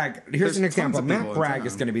 Matt Bragg. Here's There's an example. tons of people Matt in Bragg town.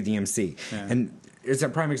 is going to be the MC, and it's a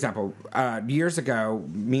prime example. Years ago,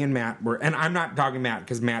 me and Matt were, and I'm not dogging Matt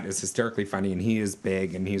because Matt is hysterically funny and he is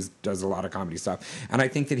big and he does a lot of comedy stuff, and I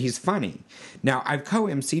think that he's funny. Now, I've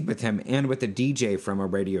co-MC'd with him and with a DJ from a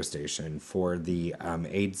radio station for the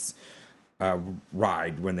AIDS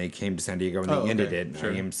ride when they came to San Diego and they ended it.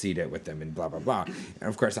 And I MC'd it with them and blah blah blah. And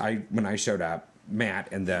of course, when I showed up, Matt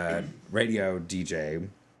and the radio DJ,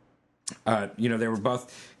 you know, they were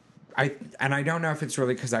both. I don't know if it's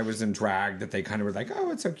really because I was in drag that they kind of were like, oh,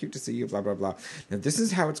 it's so cute to see you, blah, blah, blah. Now, this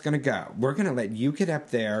is how it's going to go. We're going to let you get up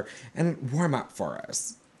there and warm up for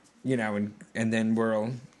us, you know, and then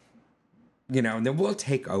we'll, you know, and then we'll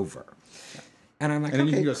take over. And I'm like, and then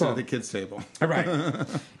okay, you can go sit cool. at the kids' table. All right.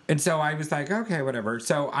 And so I was like, okay, whatever.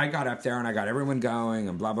 So I got up there and I got everyone going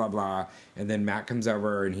and blah, blah, blah. And then Matt comes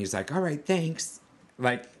over and he's like, all right, thanks.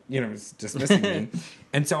 Like, you know, dismissing me.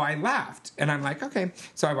 And so I left. And I'm like, okay.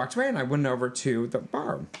 So I walked away and I went over to the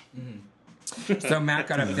bar. So Matt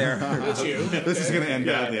got up there This is going to end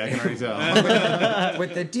badly, I can already tell.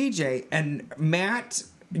 with the DJ. And Matt,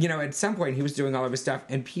 you know, at some point he was doing all of his stuff.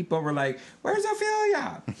 And people were like, where's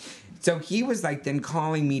Ophelia? So he was like then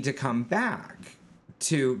calling me to come back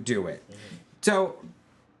to do it. So,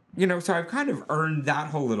 you know, so I've kind of earned that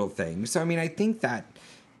whole little thing. So, I mean, I think that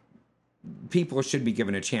people should be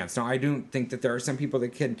given a chance. Now, I don't think that there are some people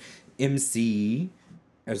that can MC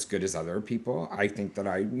as good as other people. I think that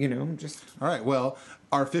you know, just... All right, well,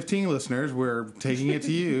 our 15 listeners, we're taking it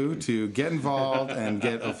to you to get involved and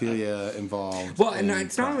get Ophelia involved. Well, and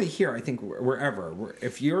it's not only here. I think wherever.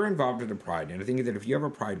 If you're involved in a Pride, and I think that if you have a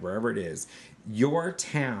Pride, wherever it is, your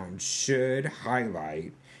town should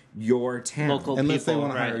highlight your town. Local Unless they people,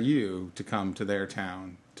 want to right. hire you to come to their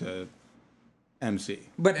town to MC.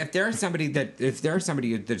 But if there's somebody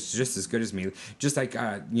that's just as good as me, just like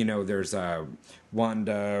you know, there's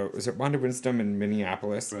Wanda Wisdom in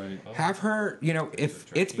Minneapolis. Right. Have her, you know,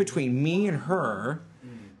 if it's between me and her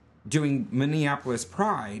doing Minneapolis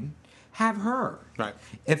Pride, have her. Right.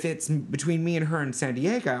 If it's between me and her in San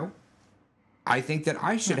Diego, I think that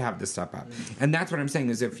I should have to step up. And that's what I'm saying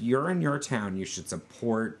is if you're in your town, you should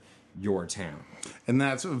support your town. And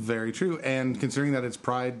that's very true. And considering that it's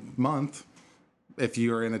Pride Month, if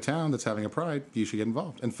you're in a town that's having a Pride, you should get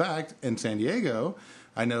involved. In fact, in San Diego,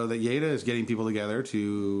 I know that Yeda is getting people together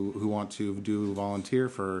who want to do volunteer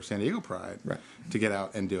for San Diego Pride to get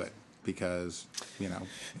out and do it because, you know.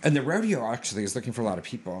 And the rodeo actually is looking for a lot of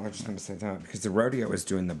people. I just want to say that because the rodeo is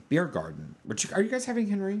doing the beer garden. Which are you guys having,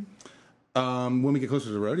 Henry? When we get closer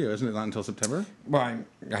to the rodeo, isn't it not until September? Well,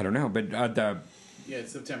 I don't know, but yeah,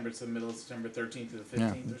 it's September. It's the middle of September, 13th to the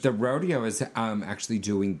 15th. the rodeo is actually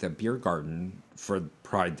doing the beer garden for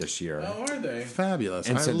Pride this year. Oh, are they? Fabulous.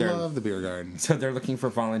 And I so they're- love the beer garden. So they're looking for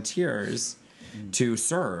volunteers to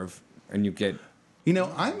serve, and you get. You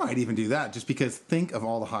know, I might even do that just because think of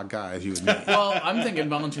all the hot guys you would meet. Well, I'm thinking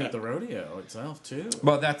volunteer at the rodeo itself too.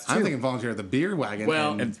 Well, that's true. I'm thinking volunteer at the beer wagon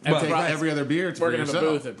Well, and at take Pride- every other beer to We're for gonna have a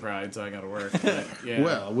yourself. booth at Pride, so I got to work. But, yeah.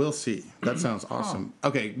 Well, we'll see. That sounds awesome.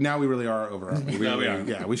 Okay, now we really are over. Aren't we? Now we are.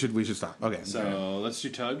 Yeah, we should stop. Okay, So let's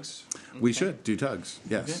do tugs. we should do tugs.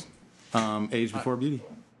 Yes. Age before beauty.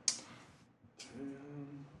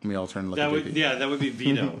 We all turn and look That at would, JP. yeah, that would be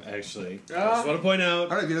Vito, actually. I just want to point out.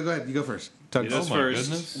 All right, Vito, go ahead. You go first. Tugs. Vito's Oh my first.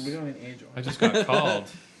 goodness! We don't need age. I just got called.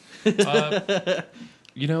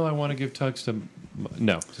 I want to give tugs to.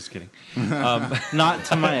 No, just kidding. Not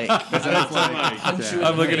to Mike.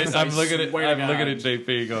 I'm looking at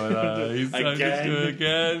JP going. He's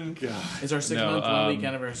again. It's our 6-month 1 week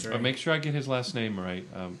anniversary. Make sure I get his last name right.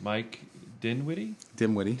 Mike Dinwiddie.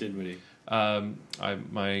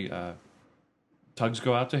 My tugs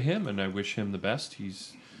go out to him, and I wish him the best.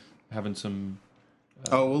 He's having some.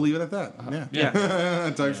 We'll leave it at that.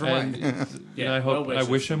 Yeah. Tugs for Mike. I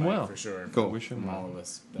wish him well for sure. Cool. I wish him All well. of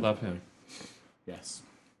us. Love him. Yes.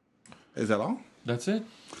 Is that all? That's it.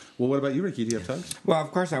 Well, what about you, Ricky? Do you have tugs? Well, of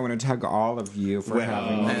course, I want to tug all of you for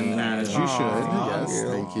having me. And as you should. Yes,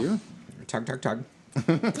 thank you. Tug, tug, tug.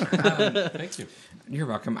 Thank you. You're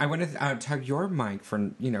welcome. I want to tug your mic for,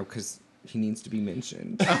 because he needs to be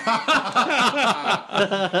mentioned. He is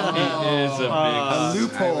a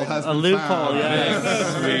loophole has A been loophole, found.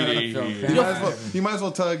 yeah. big sweetie. You might as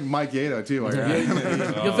well tug Mike Yato too. While you're at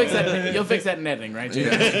it. You'll fix that. You'll fix that in editing, right? Jim?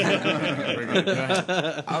 We're good. Go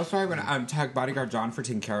ahead. Also, I want to tug Bodyguard John for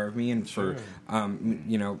taking care of me and for,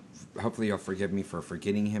 hopefully you'll forgive me for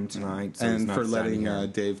forgetting him tonight. So he's And not for standing letting here.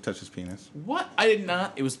 Dave touch his penis. What? I did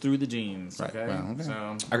not. It was through the jeans. Right. Okay. Well, okay.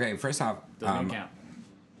 So Okay, first off, doesn't even count.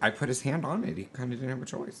 I put his hand on it. He kind of didn't have a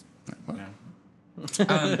choice. No.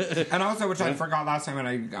 And also, which I forgot last time, and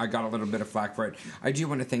I got a little bit of flack for it. I do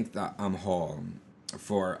want to thank the Hall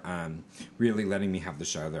for really letting me have the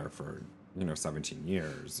show there for 17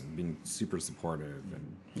 years and being super supportive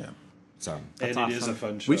and so. And it is a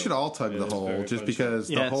fun show. We should all tug It the is a hole very just fun because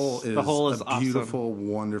show. the Yes, hole is is a awesome. beautiful,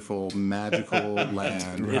 wonderful, magical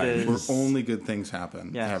land It is. where only good things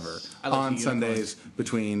happen Yes. ever. I like On the Sundays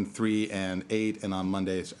between 3 and 8, and on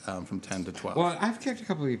Mondays from 10 to 12. Well, I've kicked a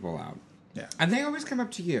couple people out. Yeah. And they always come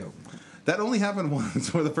up to you. That only happened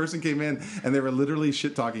once, where the person came in and they were literally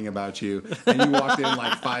shit talking about you, and you walked in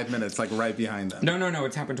like 5 minutes, like right behind them. No,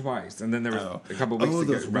 it's happened twice. And then there was a couple weeks ago.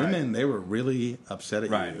 those women, they were really upset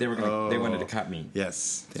at Right. you. They were they wanted to cut me.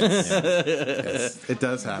 Yes. Yes. It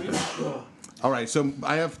does happen. All right, so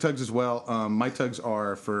I have tugs as well. My tugs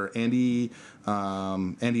are for Andy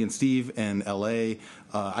and Steve in L.A.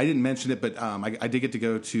 I didn't mention it, but I did get to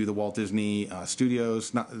go to the Walt Disney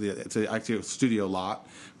Studios. It's actually a studio lot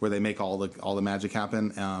where they make all the magic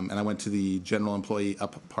happen. And I went to the general employee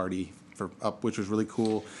Up party for Up, which was really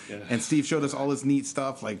cool. Yeah. And Steve showed us all this neat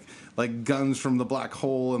stuff, like guns from the black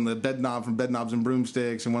hole and the bed knob from Bedknobs and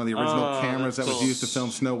Broomsticks, and one of the original cameras that was used to film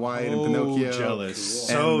Snow White and Pinocchio. Jealous.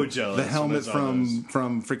 And So jealous. The helmet when I saw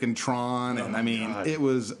from freaking Tron, and I mean, it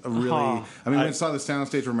was really. I mean, we saw the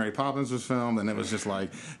soundstage where Mary Poppins was filmed, and it was just like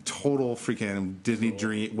total freaking Disney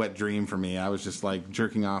wet dream for me. I was just like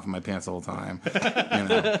jerking off in my pants the whole time.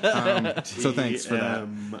 So thanks for that.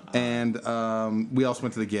 And we also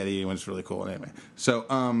went to the Getty, which was really cool. Anyway,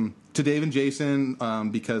 so to Dave and Jason,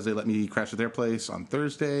 because they let me crash at their place on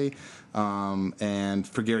Thursday. And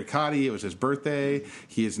for Gary Cotty, it was his birthday.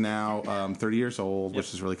 He is now 30 years old,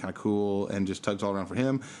 which is really kind of cool, and just tugs all around for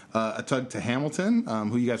him. A tug to Hamilton,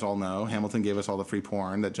 who you guys all know. Hamilton gave us all the free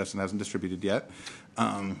porn that Justin hasn't distributed yet.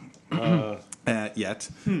 Yet.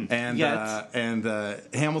 And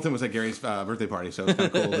Hamilton was at Gary's birthday party, so it was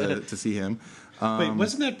kind of cool to see him. Wait,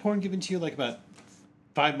 wasn't that porn given to you like about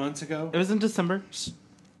 5 months ago? It was in December.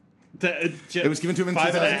 It was given to him in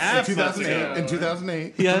 2008. In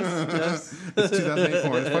 2008. Yes. It's 2008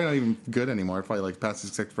 porn. It's probably not even good anymore. It's probably like past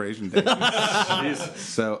its expiration date.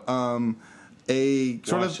 So, a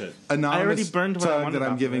sort Watch of it. I already anonymous burned what I tug wanted that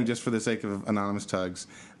I'm off giving of it. just for the sake of anonymous tugs.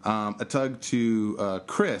 A tug to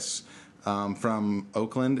Chris from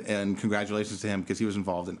Oakland, and congratulations to him because he was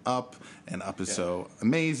involved in Up, and Up is so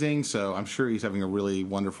amazing. So I'm sure he's having a really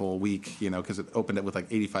wonderful week, because it opened up with like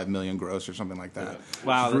 85 million gross or something like that.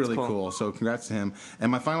 Wow, which is that's really cool. So congrats to him.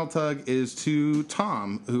 And my final tug is to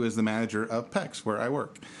Tom, who is the manager of PEX, where I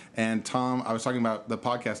work. And Tom, I was talking about the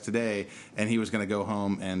podcast today, and he was going to go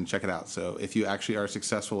home and check it out. So if you actually are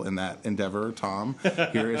successful in that endeavor, Tom,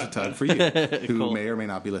 here is a tug for you, who Cool. may or may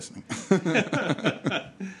not be listening.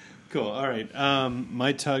 Cool. All right.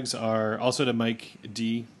 My tugs are also to Mike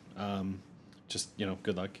D. Just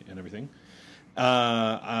good luck and everything.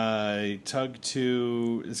 I tug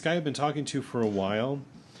to this guy I've been talking to for a while,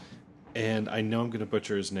 and I know I'm going to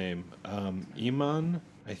butcher his name. Iman,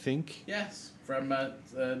 I think. Yes, from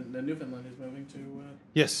Newfoundland is moving to.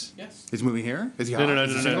 Yes. Yes. He's moving here? Is he No, hot? no,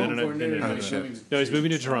 Is he no, no, single? no, no, no, no, no, Oh, no. shit. No, he's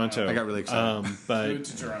moving to Toronto. I got really excited. Moving But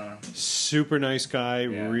to Toronto. super nice guy,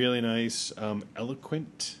 Yeah. really nice,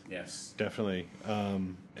 eloquent. Yes. Definitely.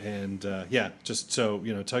 Just so,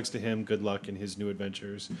 tugs to him. Good luck in his new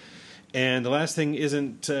adventures. And the last thing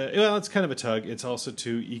isn't, it's kind of a tug. It's also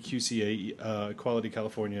to EQCA, Equality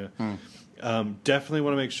California. Definitely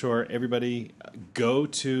want to make sure everybody go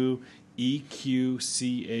to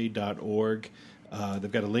eqca.org.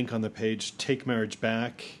 They've got a link on the page, Take Marriage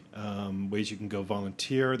Back, ways you can go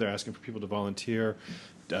volunteer. They're asking for people to volunteer,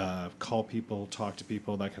 call people, talk to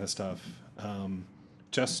people, that kind of stuff,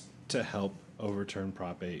 just to help overturn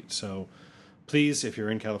Prop 8. So please, if you're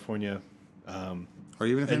in California, Or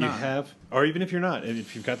even if you're not. or even if you're not, and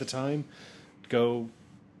if you've got the time, go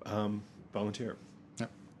volunteer. Yep.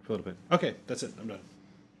 For a little bit. Okay, that's it. I'm done.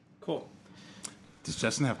 Cool. Does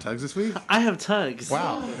Justin have tugs this week? I have tugs.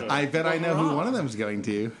 Wow. I bet I know who one of them is going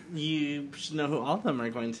to. You should know who all of them are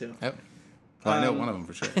going to. Yep. Well, I know one of them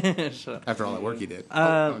for sure. Shut up. After all that work he did.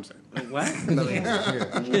 I'm sorry. What?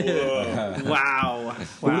 Whoa. Wow.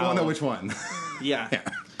 We don't know which one. Yeah.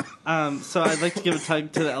 So I'd like to give a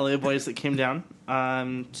tug to the LA boys that came down,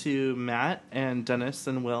 to Matt and Dennis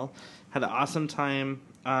and Will. Had an awesome time.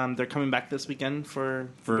 They're coming back this weekend for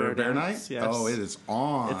For Bear Night? Dance. Yes. Oh, it is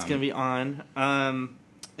on. It's going to be on. And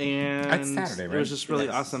That's Saturday, right? It was just really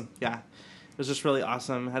Yes. awesome. Yeah. It was just really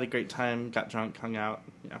awesome. Had a great time. Got drunk, hung out.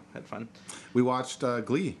 Had fun. We watched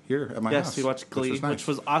Glee here at my house. Yes, we watched Glee, which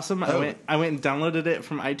was nice. awesome. Oh. I went and downloaded it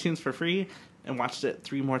from iTunes for free and watched it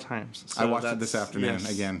 3 more times. So I watched it that's- this afternoon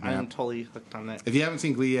yes, again, yeah. I'm totally hooked on it. If you haven't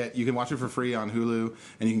seen Glee yet, you can watch it for free on Hulu,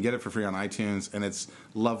 and you can get it for free on iTunes, and it's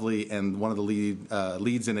lovely. And one of the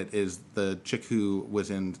leads in it is the chick who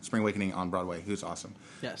was in Spring Awakening on Broadway, who's awesome.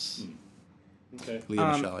 Yes. Okay.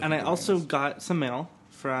 Leah Michelle. And I think her also name is. got some mail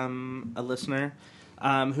from a listener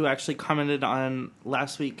who actually commented on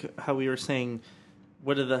last week how we were saying,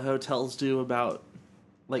 what do the hotels do about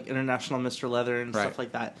like International Mr. Leather and Right. stuff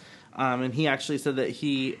like that? And he actually said that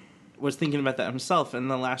he was thinking about that himself. And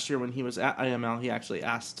the last year when he was at IML, he actually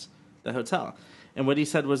asked the hotel. And what he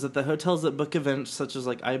said was that the hotels that book events such as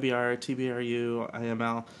like IBR, TBRU,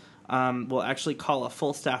 IML, will actually call a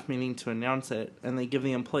full staff meeting to announce it, and they give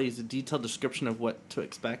the employees a detailed description of what to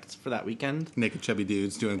expect for that weekend. Naked chubby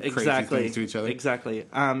dudes doing crazy Exactly. things to each other. Exactly.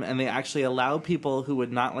 And they actually allow people who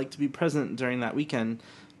would not like to be present during that weekend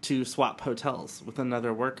to swap hotels with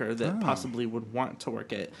another worker that possibly would want to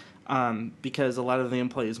work it. Because a lot of the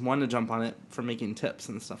employees want to jump on it for making tips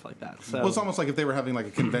and stuff like that. So Well, it's almost like if they were having like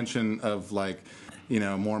a convention of like,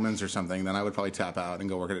 Mormons or something, then I would probably tap out and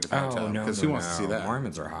go work at a different hotel. no, Because no, who wants to see that?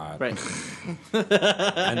 Mormons are hot. right.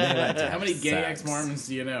 And they like to How many have gay sex. ex-Mormons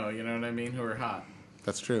do you know? You know what I mean? Who are hot?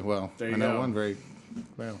 That's true. Well, There you I know go. one very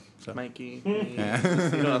well. So. Mikey.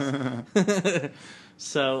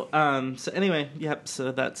 So anyway, yep.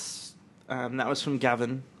 So that's that was from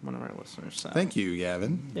Gavin, one of our listeners. So. Thank you,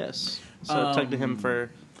 Gavin. Yes. So tug to him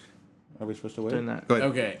for Are we supposed to wait? doing that. Go ahead.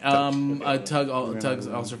 Okay. Tug's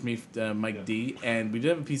also from me, Mike D. And we did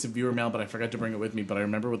have a piece of viewer mail, but I forgot to bring it with me. But I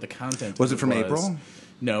remember what the content Was it from April?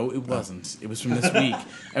 No, it wasn't. It was from this week.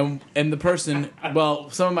 And the person,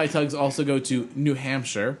 well, some of my tugs also go to New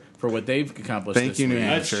Hampshire for what they've accomplished Thank this you, New week.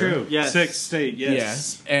 Hampshire. That's true. Yes. Sixth state, yes.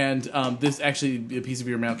 Yes, and this actually a piece of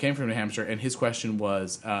your mail came from New Hampshire, and his question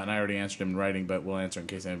was, and I already answered him in writing, but we'll answer in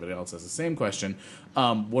case anybody else has the same question.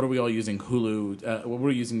 What are we all using Hulu? What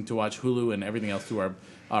we're using to watch Hulu and everything else through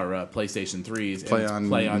our PlayStation 3s and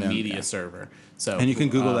Play on Media server. So And you can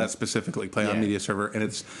Google that specifically, Play on yeah. Media Server, and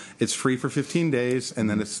it's free for 15 days, and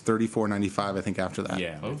then it's $34.95, I think, after that.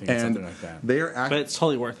 Yeah, I think it's and something like that. They are But it's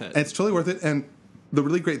totally worth it. it's totally worth it, and the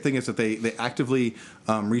really great thing is that they actively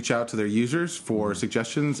reach out to their users for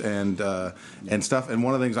suggestions and stuff. And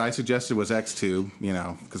one of the things I suggested was XTube,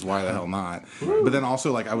 because why the hell not? But then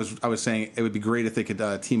also, like I was saying, it would be great if they could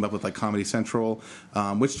team up with like Comedy Central,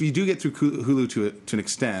 which you do get through Hulu to an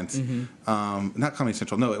extent. Not Comedy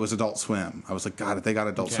Central, no, it was Adult Swim. I was like, God, if they got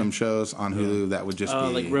Adult Swim shows on Hulu, that would just be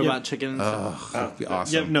like Robot Chicken. And stuff. that would be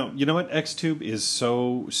awesome. Yeah, no, you know what? XTube is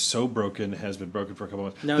so broken, has been broken for a couple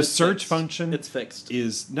months. No, the it's search fixed. function It's fixed.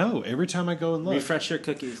 is no, every time I go and look. Refresh your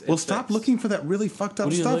cookies. Well, It's stop fixed. looking for that really fucked up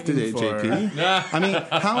What are you stuff looking today, for? JP. I mean,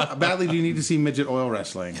 how badly do you need to see midget oil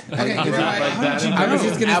wrestling? Okay, Is it like that? I was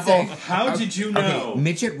just gonna Apple. say. How did you know? Okay, not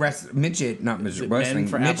midget it wrestling. men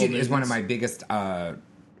for Apple Midget is one of News? my biggest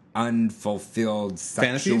unfulfilled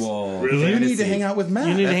sexual. You need to fantasy. hang out with Matt.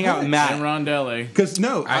 You need to hang out with And Matt. Rondelli. Because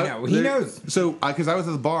no, I know. He knows. So because I was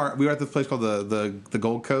at the bar, we were at this place called the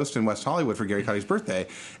Gold Coast in West Hollywood for Gary Cotty's birthday,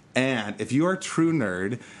 and if you are a true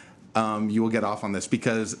nerd, you will get off on this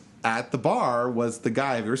because at the bar was the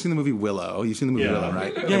guy. Have you ever seen the movie Willow? You've seen the movie Yeah. Willow,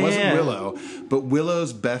 right? Yeah, it wasn't yeah. Willow, but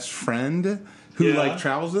Willow's best friend, who Yeah. like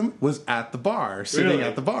travels him, was at the bar, sitting Really?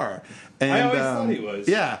 at the bar. And, I always thought he was.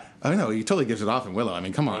 Yeah. I know, he totally gives it off in Willow. I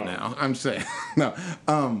mean, come on now. I'm saying. No.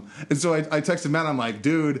 And so I texted Matt, I'm like,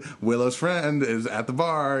 dude, Willow's friend is at the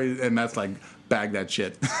bar. And Matt's like, bag that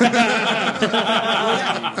shit.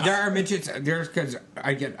 There are midgets. There's because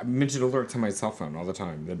I get midget alerts on my cell phone all the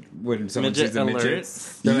time. That when someone Midget sees a midget,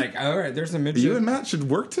 alerts? they're like, "All right, there's a midget." You and Matt should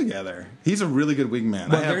work together. He's a really good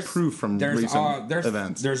wingman. I have proof from recent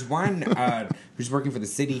events. There's one who's working for the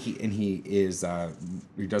city, he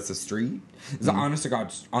does the street. It's an honest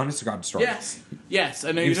to God story. Yes,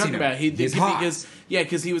 I know You've you're seen talking about. him. He's hot.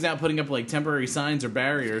 Because he was out putting up like temporary signs or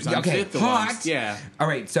barriers on Okay, Fifth. hot. Yeah. All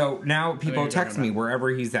right, so now people you're text talking me about. wherever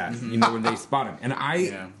he's at. You know when they spot him, and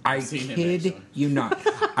I I've seen him, kid actually. you not,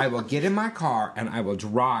 I will get in my car and I will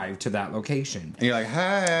drive to that location. And you're like,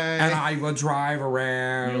 hey. And I will drive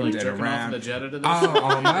around You're like and jerking off around. in the Jetta to this? Oh,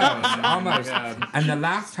 almost. Oh my God. And the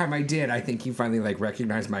last time I did, I think he finally like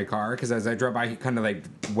recognized my car because as I drove by, he kind of like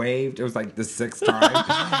waved. It was like the 6th time,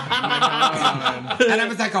 and I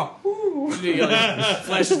was like, "Oh, ooh." He like,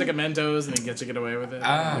 flashes like a Mentos and he gets to get away with it.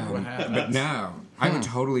 Like, what happened? But no, I would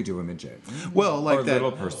totally do a midget. Well, Or like a that.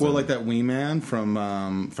 little person. Well, like that wee man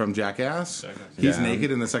from Jackass. He's Yeah.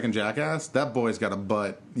 naked in the second Jackass. That boy's got a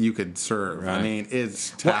butt you could serve. I Right. mean,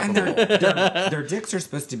 it's Well, and tappable. their dicks are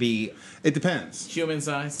supposed to be. It depends. Human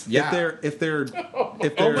size. Yeah. If they're Oh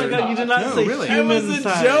my god, you did not No, say really. That was human a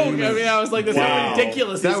size. joke. I mean, I was like, this is how Wow.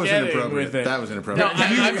 ridiculous That he's was getting inappropriate. with it. That was inappropriate. No,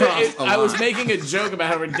 You crossed a I was line. making a joke about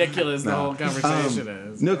how ridiculous the whole conversation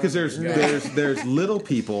is. No, because there's little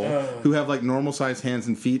people who have like normal sized hands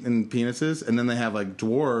and feet and penises, and then they have like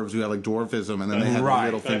dwarves who have like dwarfism, and then they have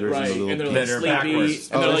Right. the little fingers Right, and the and they're little. like That are sleepy, backwards.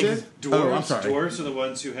 and they're Oh, like is it? Oh, I'm sorry. Dwarves are the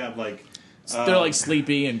ones who have like. they're like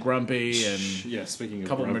sleepy and grumpy, and Yeah, speaking a of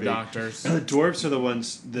couple of them are grumpy. doctors. Dwarves are the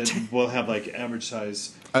ones that will have like average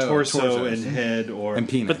size Oh, torso torsos. and head or And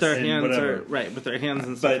penis. But their And hands whatever. are right. But their hands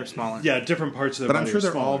and stuff but are smaller. yeah, different parts of their But I'm body sure are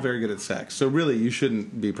they're all smaller. very good at sex. So really, you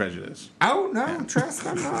shouldn't be prejudiced. Oh no, trust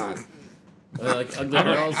I'm not. They're like ugly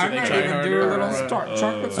girls, so I they might try even harder. do a little or-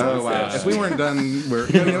 chocolate Oh wow! starfish. If we weren't done,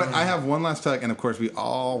 you know what? I have one last tug, and of course, we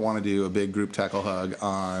all want to do a big group tackle tug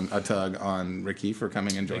on Ricky for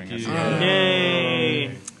coming and joining us. Yay!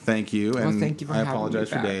 Thank you, and thank you for I having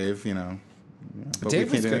apologize me for back. Dave. You know, but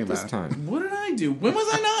Dave we was can't do good anything this about it. time. What did I do? When was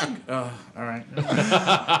I not? All right.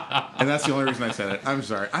 And that's the only reason I said it. I'm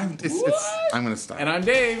sorry. I'm going to stop. And I'm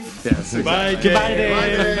Dave. Yes. Bye, exactly.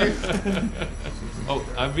 Dave. Bye, Dave. Oh,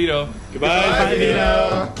 I'm Vito. Goodbye,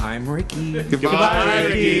 Vito. I'm Ricky. Goodbye,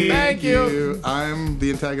 Ricky. Thank you. I'm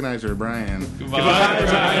the antagonizer, Brian. Goodbye,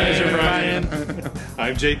 Brian.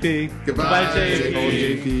 I'm JP. Goodbye, JP. Old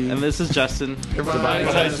JP. And this is Justin. Goodbye.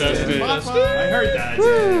 Bye, Justin. I heard that.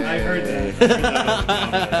 I heard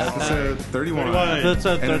that. Episode 31.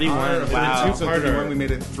 Episode 31. Wow. Episode 31, we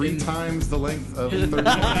made it 3 times the length of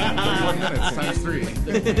 31 minutes times 3.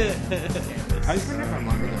 I was wondering if I'm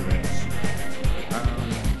longer than Rich.